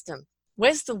the wisdom?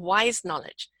 Where's the wise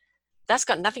knowledge? That's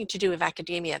got nothing to do with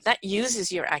academia. That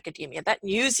uses your academia. That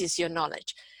uses your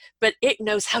knowledge. But it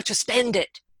knows how to spend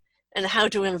it and how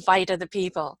to invite other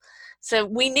people. So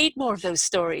we need more of those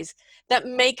stories that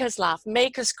make us laugh,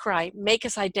 make us cry, make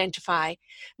us identify,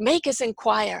 make us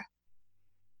inquire.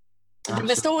 There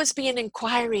must always be an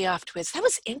inquiry afterwards. That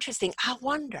was interesting. I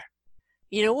wonder.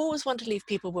 Always want to leave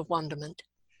people with wonderment.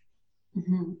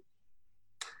 Mm-hmm.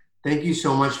 Thank you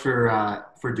so much for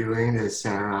doing this,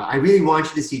 Sarah. I really want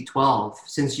you to see 12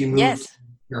 since you moved to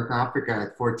South Africa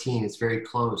at 14. It's very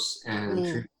close, and I'm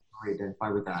sure you really identify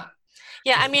with that.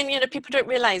 Yeah, I mean, people don't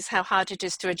realize how hard it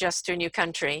is to adjust to a new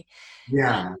country.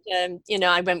 Yeah. And,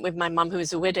 I went with my mum, who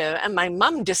was a widow, and my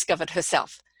mum discovered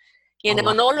herself. And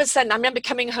all of a sudden, I remember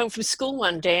coming home from school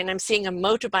one day, and I'm seeing a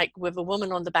motorbike with a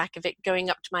woman on the back of it going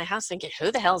up to my house, thinking,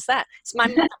 who the hell's that? It's my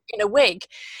mum in a wig.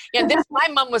 My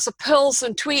mum was a pearls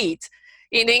and tweeds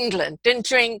in England, didn't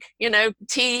drink,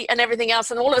 tea and everything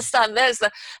else. And all of a sudden, there's the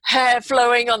hair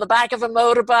flowing on the back of a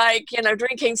motorbike,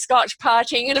 drinking scotch,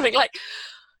 partying, and everything like,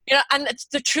 and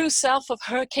the true self of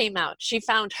her came out. She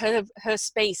found her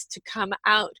space to come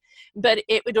out. But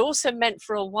it would also meant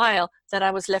for a while that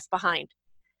I was left behind.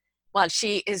 While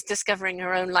she is discovering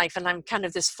her own life, and I'm kind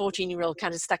of this 14-year-old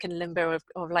kind of stuck in limbo of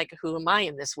like, who am I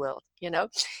in this world,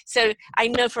 So I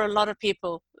know for a lot of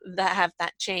people that have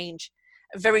that change,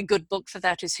 a very good book for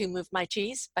that is Who Moved My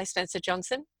Cheese by Spencer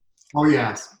Johnson. Oh,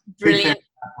 yes.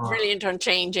 Brilliant on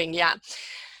changing, yeah.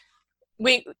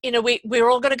 We're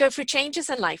all going to go through changes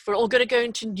in life. We're all going to go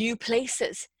into new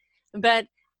places, but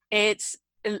it's,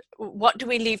 what do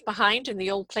we leave behind in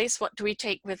the old place? What do we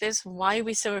take with us? Why are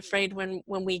we so afraid when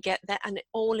we get there? And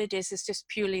all it is just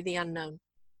purely the unknown.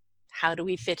 How do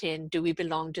we fit in? Do we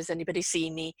belong? Does anybody see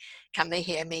me? Can they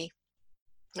hear me?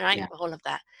 Right? Yeah. All of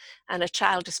that. And a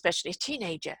child, especially a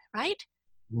teenager, right?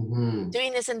 Mm-hmm.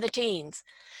 Doing this in the teens.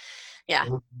 Yeah.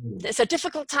 Mm-hmm. It's a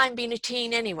difficult time being a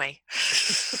teen anyway.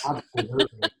 Absolutely.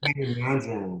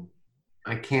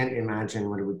 I can't imagine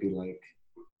what it would be like.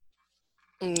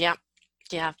 Yeah.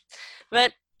 Yeah,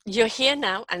 but you're here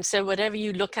now, and so whatever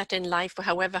you look at in life, or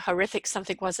however horrific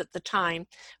something was at the time,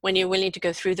 when you're willing to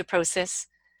go through the process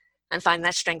and find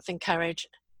that strength and courage,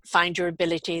 find your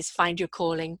abilities, find your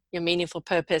calling, your meaningful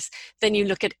purpose, then you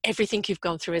look at everything you've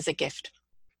gone through as a gift.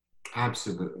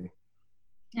 Absolutely.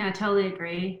 Yeah, I totally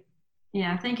agree.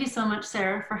 Yeah, thank you so much,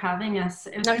 Sarah, for having us.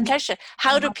 No, pleasure.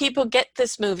 How do people get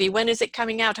this movie? When is it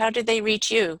coming out? How do they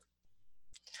reach you?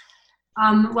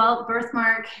 Well,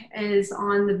 Birthmark is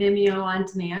on the Vimeo on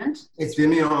demand. It's on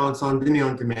Vimeo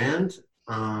on demand.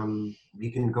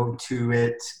 You can go to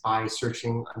it by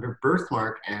searching under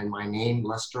Birthmark and my name,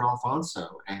 Lester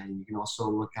Alfonso. And you can also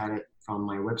look at it from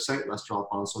my website,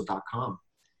 lesteralfonso.com.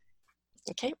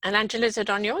 Okay. And Angela, is it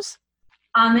on yours?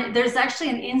 There's actually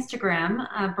an Instagram,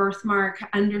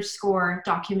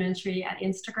 birthmark_documentary at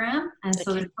Instagram. And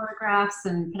so there's photographs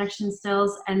and production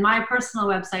stills. And my personal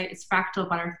website is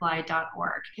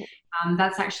fractalbutterfly.org.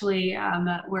 That's actually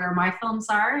where my films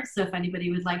are. So if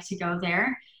anybody would like to go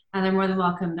there, they're more than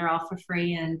welcome. They're all for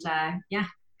free. And have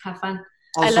fun.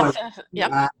 Also, I love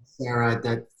that. Sarah,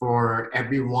 that for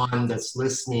everyone that's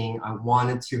listening, I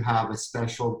wanted to have a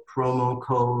special promo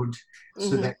code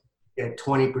so that get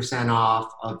 20% off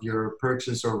of your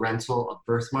purchase or rental of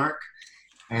Birthmark.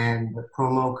 And the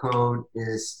promo code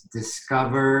is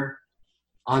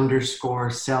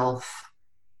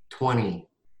discover_self20.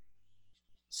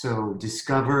 So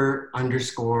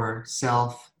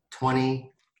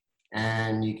discover_self20,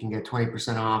 and you can get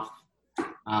 20% off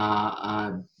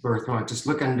Birthmark. Just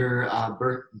look under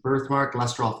Birthmark,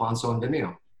 Lester Alfonso on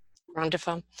Vimeo.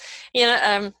 Wonderful.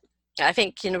 I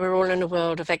think, we're all in a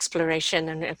world of exploration,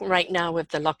 and right now with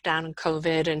the lockdown and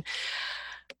COVID and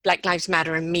Black Lives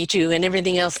Matter and Me Too and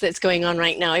everything else that's going on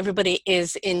right now, everybody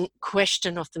is in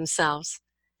question of themselves.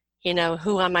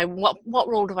 Who am I? What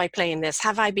role do I play in this?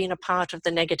 Have I been a part of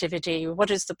the negativity? What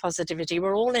is the positivity?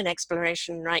 We're all in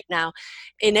exploration right now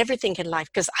in everything in life,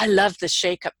 because I love the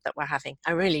shakeup that we're having.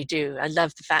 I really do. I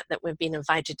love the fact that we've been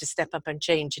invited to step up and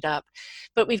change it up.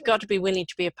 But we've got to be willing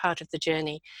to be a part of the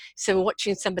journey. So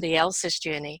watching somebody else's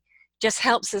journey just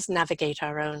helps us navigate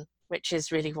our own, which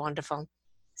is really wonderful.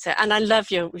 So, and I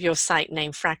love your site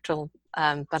name, Fractal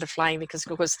Butterfly, because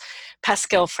of course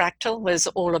Pascal Fractal was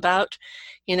all about,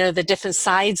 you know, the different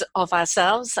sides of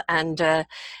ourselves, and the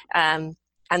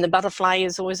butterfly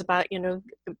is always about, you know,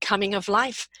 coming of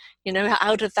life, you know,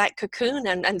 out of that cocoon,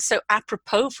 and so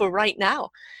apropos for right now.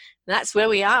 That's where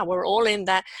we are. We're all in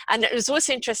that. And it was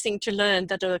also interesting to learn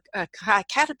that a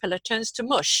caterpillar turns to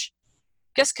mush,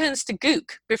 just turns to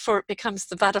gook before it becomes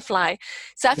the butterfly.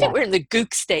 So I think we're in the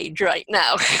gook stage right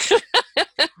now.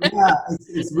 Yeah,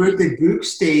 we're at the gook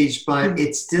stage, but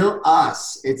it's still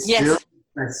us. It's still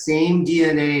that same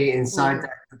DNA inside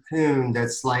that cocoon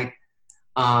that's like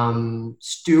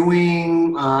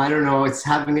stewing. I don't know, it's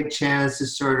having a chance to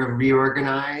sort of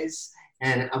reorganize.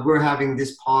 And we're having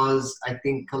this pause, I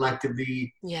think,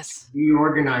 collectively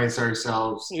reorganize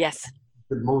ourselves. Yes.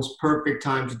 The most perfect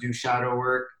time to do shadow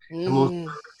work, the most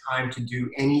perfect time to do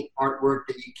any artwork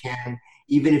that you can,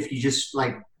 even if you just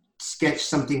like sketch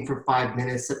something for 5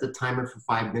 minutes, set the timer for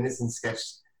 5 minutes and sketch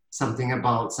something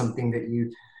about something that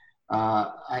you,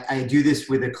 I do this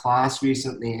with a class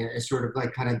recently. I sort of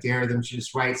like kind of dare them to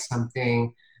just write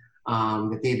something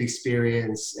that they've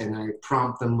experienced, and I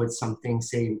prompt them with something,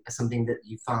 say something that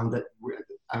you found, that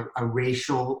a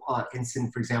racial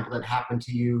incident, for example, that happened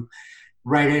to you.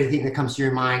 Write anything that comes to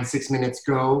your mind, 6 minutes,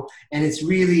 go. And it's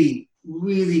really,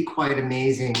 really quite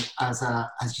amazing as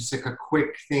just like a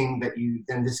quick thing that you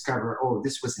then discover, oh,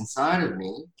 this was inside of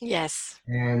me. Yes.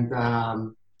 And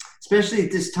especially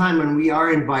at this time when we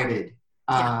are invited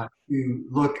to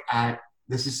look at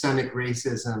the systemic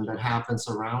racism that happens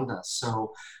around us.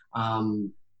 So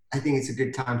I think it's a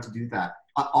good time to do that.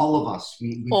 All of us.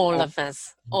 All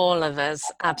of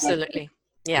us, absolutely.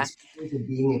 Yeah.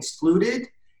 Being excluded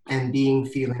and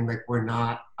feeling like we're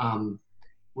not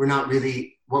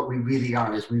really what we really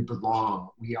are, as we belong.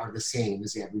 We are the same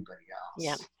as everybody else.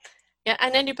 Yeah. Yeah,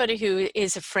 and anybody who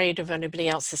is afraid of anybody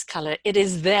else's color, it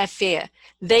is their fear.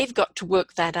 They've got to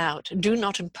work that out. Do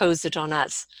not impose it on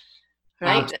us,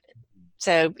 right?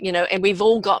 So, you know, and we've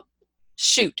all got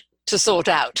to sort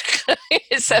out.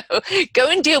 So go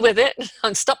and deal with it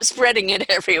and stop spreading it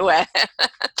everywhere.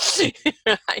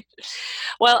 Right.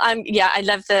 Well, I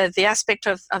love the aspect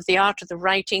of the art of the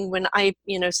writing. When I,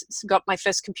 you know, got my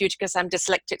first computer, because I'm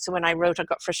dyslexic, so when I wrote, I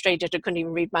got frustrated. I couldn't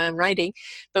even read my own writing.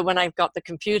 But when I got the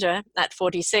computer at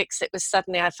 46, it was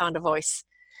suddenly I found a voice.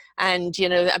 And, you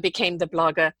know, I became the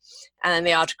blogger and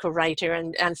the article writer.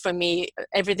 And for me,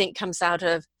 everything comes out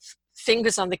of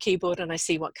fingers on the keyboard, and I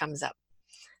see what comes up.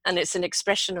 And it's an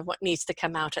expression of what needs to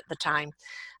come out at the time.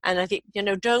 And I think, you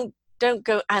know, don't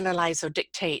go analyze or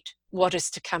dictate what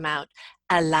is to come out.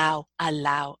 Allow,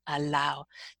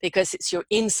 because it's your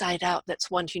inside out that's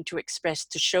wanting to express,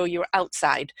 to show your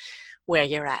outside where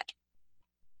you're at.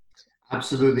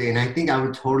 Absolutely. And I think I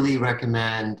would totally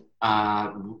recommend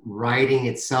writing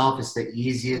itself is the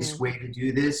easiest way to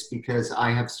do this, because I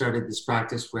have started this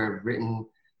practice where I've written,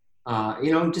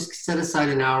 you know, just set aside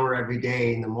an hour every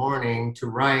day in the morning to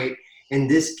write. And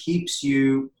this keeps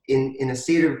you in a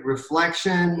state of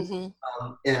reflection,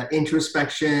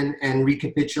 introspection, and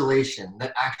recapitulation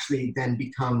that actually then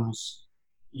becomes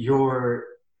your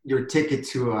ticket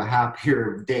to a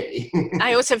happier day.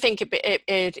 I also think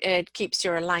it keeps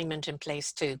your alignment in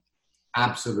place too.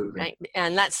 Absolutely. Right?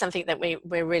 And that's something that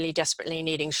we're really desperately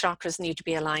needing. Chakras need to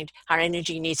be aligned. Our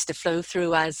energy needs to flow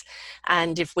through us.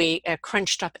 And if we are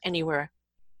crunched up anywhere,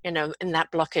 you know, in that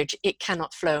blockage, it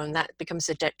cannot flow, and that becomes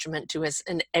a detriment to us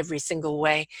in every single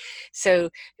way. So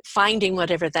finding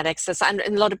whatever that exercise, and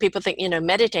a lot of people think, you know,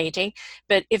 meditating,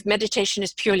 but if meditation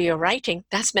is purely your writing,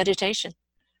 that's meditation.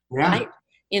 Yeah. Right?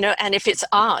 You know, and if it's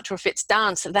art or if it's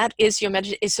dance, that is your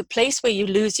meditation. It's a place where you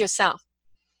lose yourself.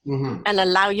 And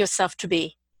allow yourself to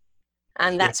be.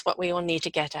 And that's what we all need to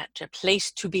get at, a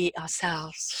place to be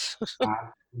ourselves.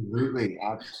 Absolutely.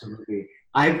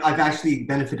 I've actually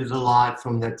benefited a lot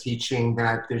from the teaching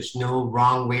that there's no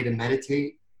wrong way to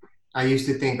meditate. I used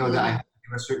to think, that I have to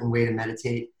do a certain way to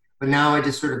meditate. But now I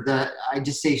just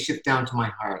say shift down to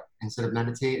my heart instead of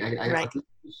meditate. I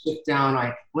shift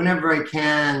down. Whenever I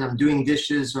can, I'm doing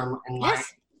dishes or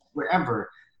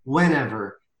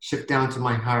whenever. Shift down to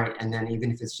my heart, and then even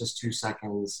if it's just 2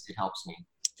 seconds, it helps me.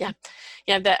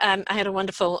 But I had a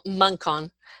wonderful monk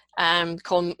on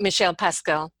called Michel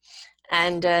Pascal,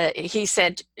 and he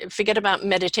said, forget about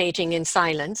meditating in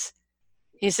silence.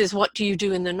 He says, what do you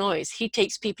do in the noise? He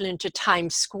takes people into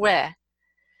Times Square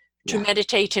to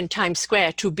meditate in Times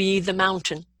Square, to be the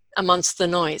mountain amongst the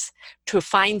noise, to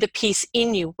find the peace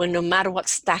in you when no matter what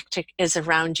static is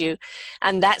around you.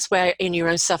 And that's where in your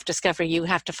own self-discovery, you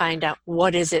have to find out,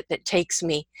 what is it that takes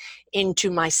me into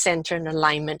my center and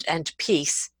alignment and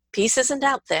peace Peace isn't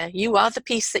out there. You are the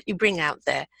peace that you bring out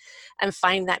there, and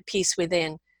find that peace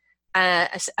within,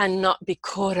 and not be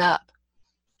caught up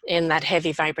in that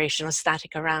heavy vibrational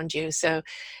static around you. So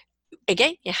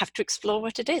again, you have to explore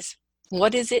what it is.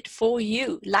 What is it for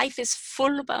you? Life is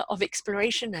full of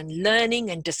exploration and learning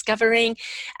and discovering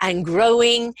and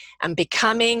growing and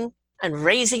becoming and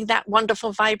raising that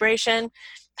wonderful vibration.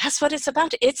 That's what it's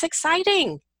about. It's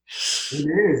exciting. It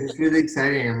is. It's really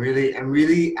exciting. I'm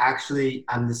really actually,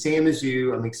 I'm the same as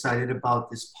you. I'm excited about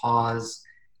this pause,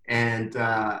 and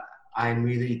I'm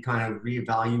really kind of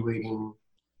reevaluating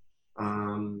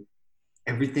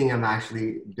everything I've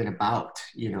actually been about,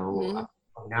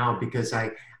 now, because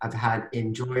I've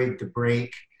enjoyed the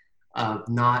break of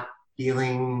not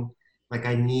feeling like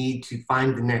I need to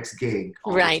find the next gig.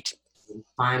 Right.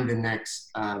 Find the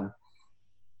next,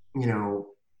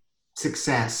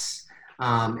 success,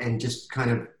 and just kind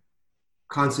of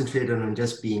concentrate on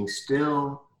just being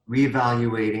still,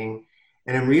 reevaluating.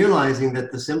 And I'm realizing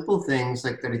that the simple things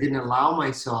like that I didn't allow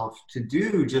myself to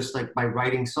do, just like by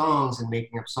writing songs and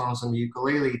making up songs on the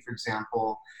ukulele, for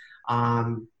example,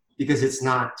 because it's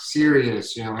not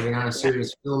serious, I'm not a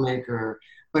serious filmmaker.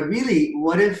 But really,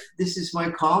 what if this is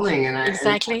my calling and I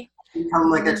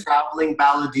become like a traveling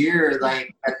balladeer,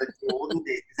 like at the olden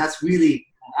days? That's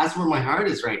where my heart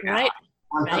is right now. Right.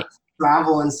 I want to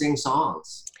travel and sing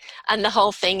songs. And the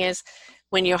whole thing is,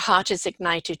 when your heart is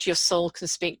ignited, your soul can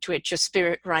speak to it, your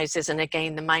spirit rises, and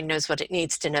again, the mind knows what it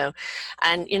needs to know.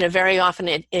 And, very often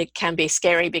it can be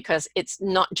scary because it's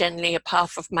not generally a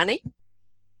path of money,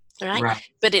 right?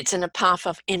 But it's in a path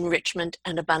of enrichment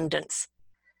and abundance.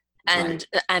 And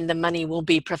the money will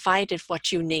be provided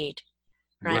what you need,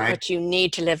 right? What you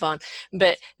need to live on.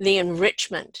 But the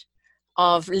enrichment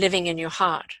of living in your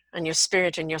heart and your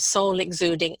spirit and your soul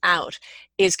exuding out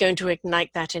is going to ignite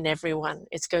that in everyone.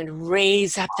 It's going to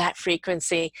raise up that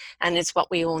frequency, and it's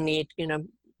what we all need,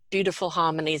 beautiful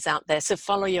harmonies out there. So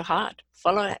follow your heart,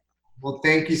 follow it. Well,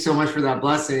 thank you so much for that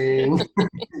blessing.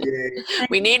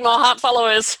 We need more heart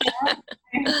followers.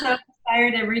 I'm so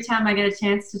inspired every time I get a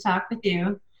chance to talk with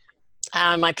you.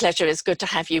 My pleasure. It's good to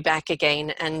have you back again.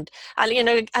 And I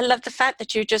love the fact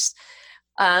that you just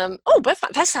but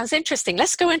that sounds interesting.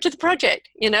 Let's go into the project,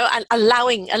 and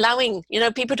allowing,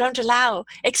 people don't allow,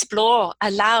 explore,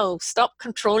 allow, stop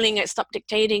controlling it, stop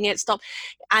dictating it, stop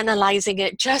analyzing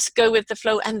it, just go with the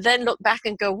flow, and then look back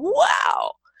and go,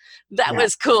 wow, that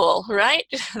was cool, right?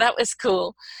 That was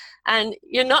cool. And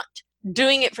you're not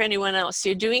doing it for anyone else.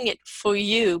 You're doing it for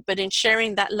you, but in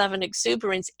sharing that love and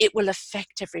exuberance, it will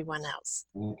affect everyone else.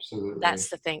 Absolutely. That's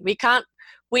the thing.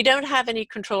 We don't have any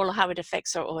control of how it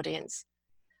affects our audience.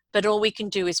 But all we can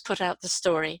do is put out the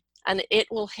story, and it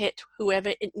will hit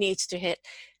whoever it needs to hit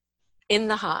in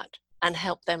the heart and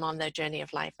help them on their journey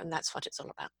of life. And that's what it's all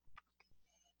about.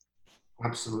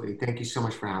 Absolutely. Thank you so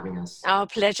much for having us. Our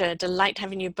pleasure. Delight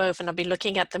having you both. And I'll be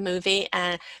looking at the movie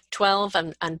 12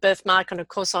 and Birthmark. And of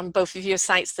course, on both of your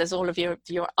sites, there's all of your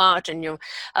art and your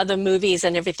other movies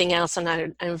and everything else. And I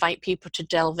invite people to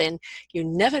delve in. You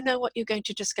never know what you're going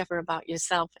to discover about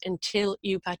yourself until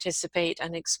you participate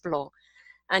and explore.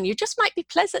 And you just might be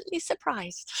pleasantly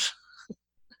surprised.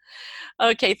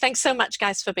 Okay, thanks so much,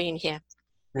 guys, for being here.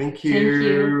 Thank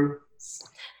you.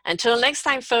 Until next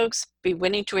time, folks, be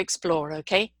willing to explore,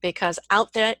 okay? Because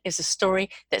out there is a story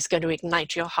that's going to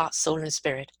ignite your heart, soul, and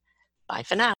spirit. Bye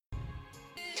for now.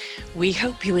 We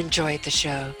hope you enjoyed the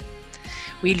show.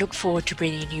 We look forward to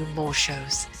bringing you more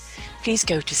shows. Please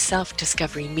go to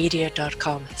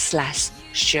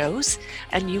selfdiscoverymedia.com/shows,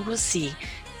 and you will see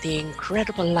the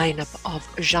incredible lineup of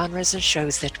genres and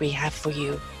shows that we have for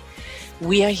you.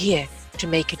 We are here to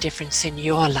make a difference in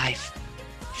your life.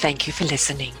 Thank you for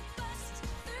listening.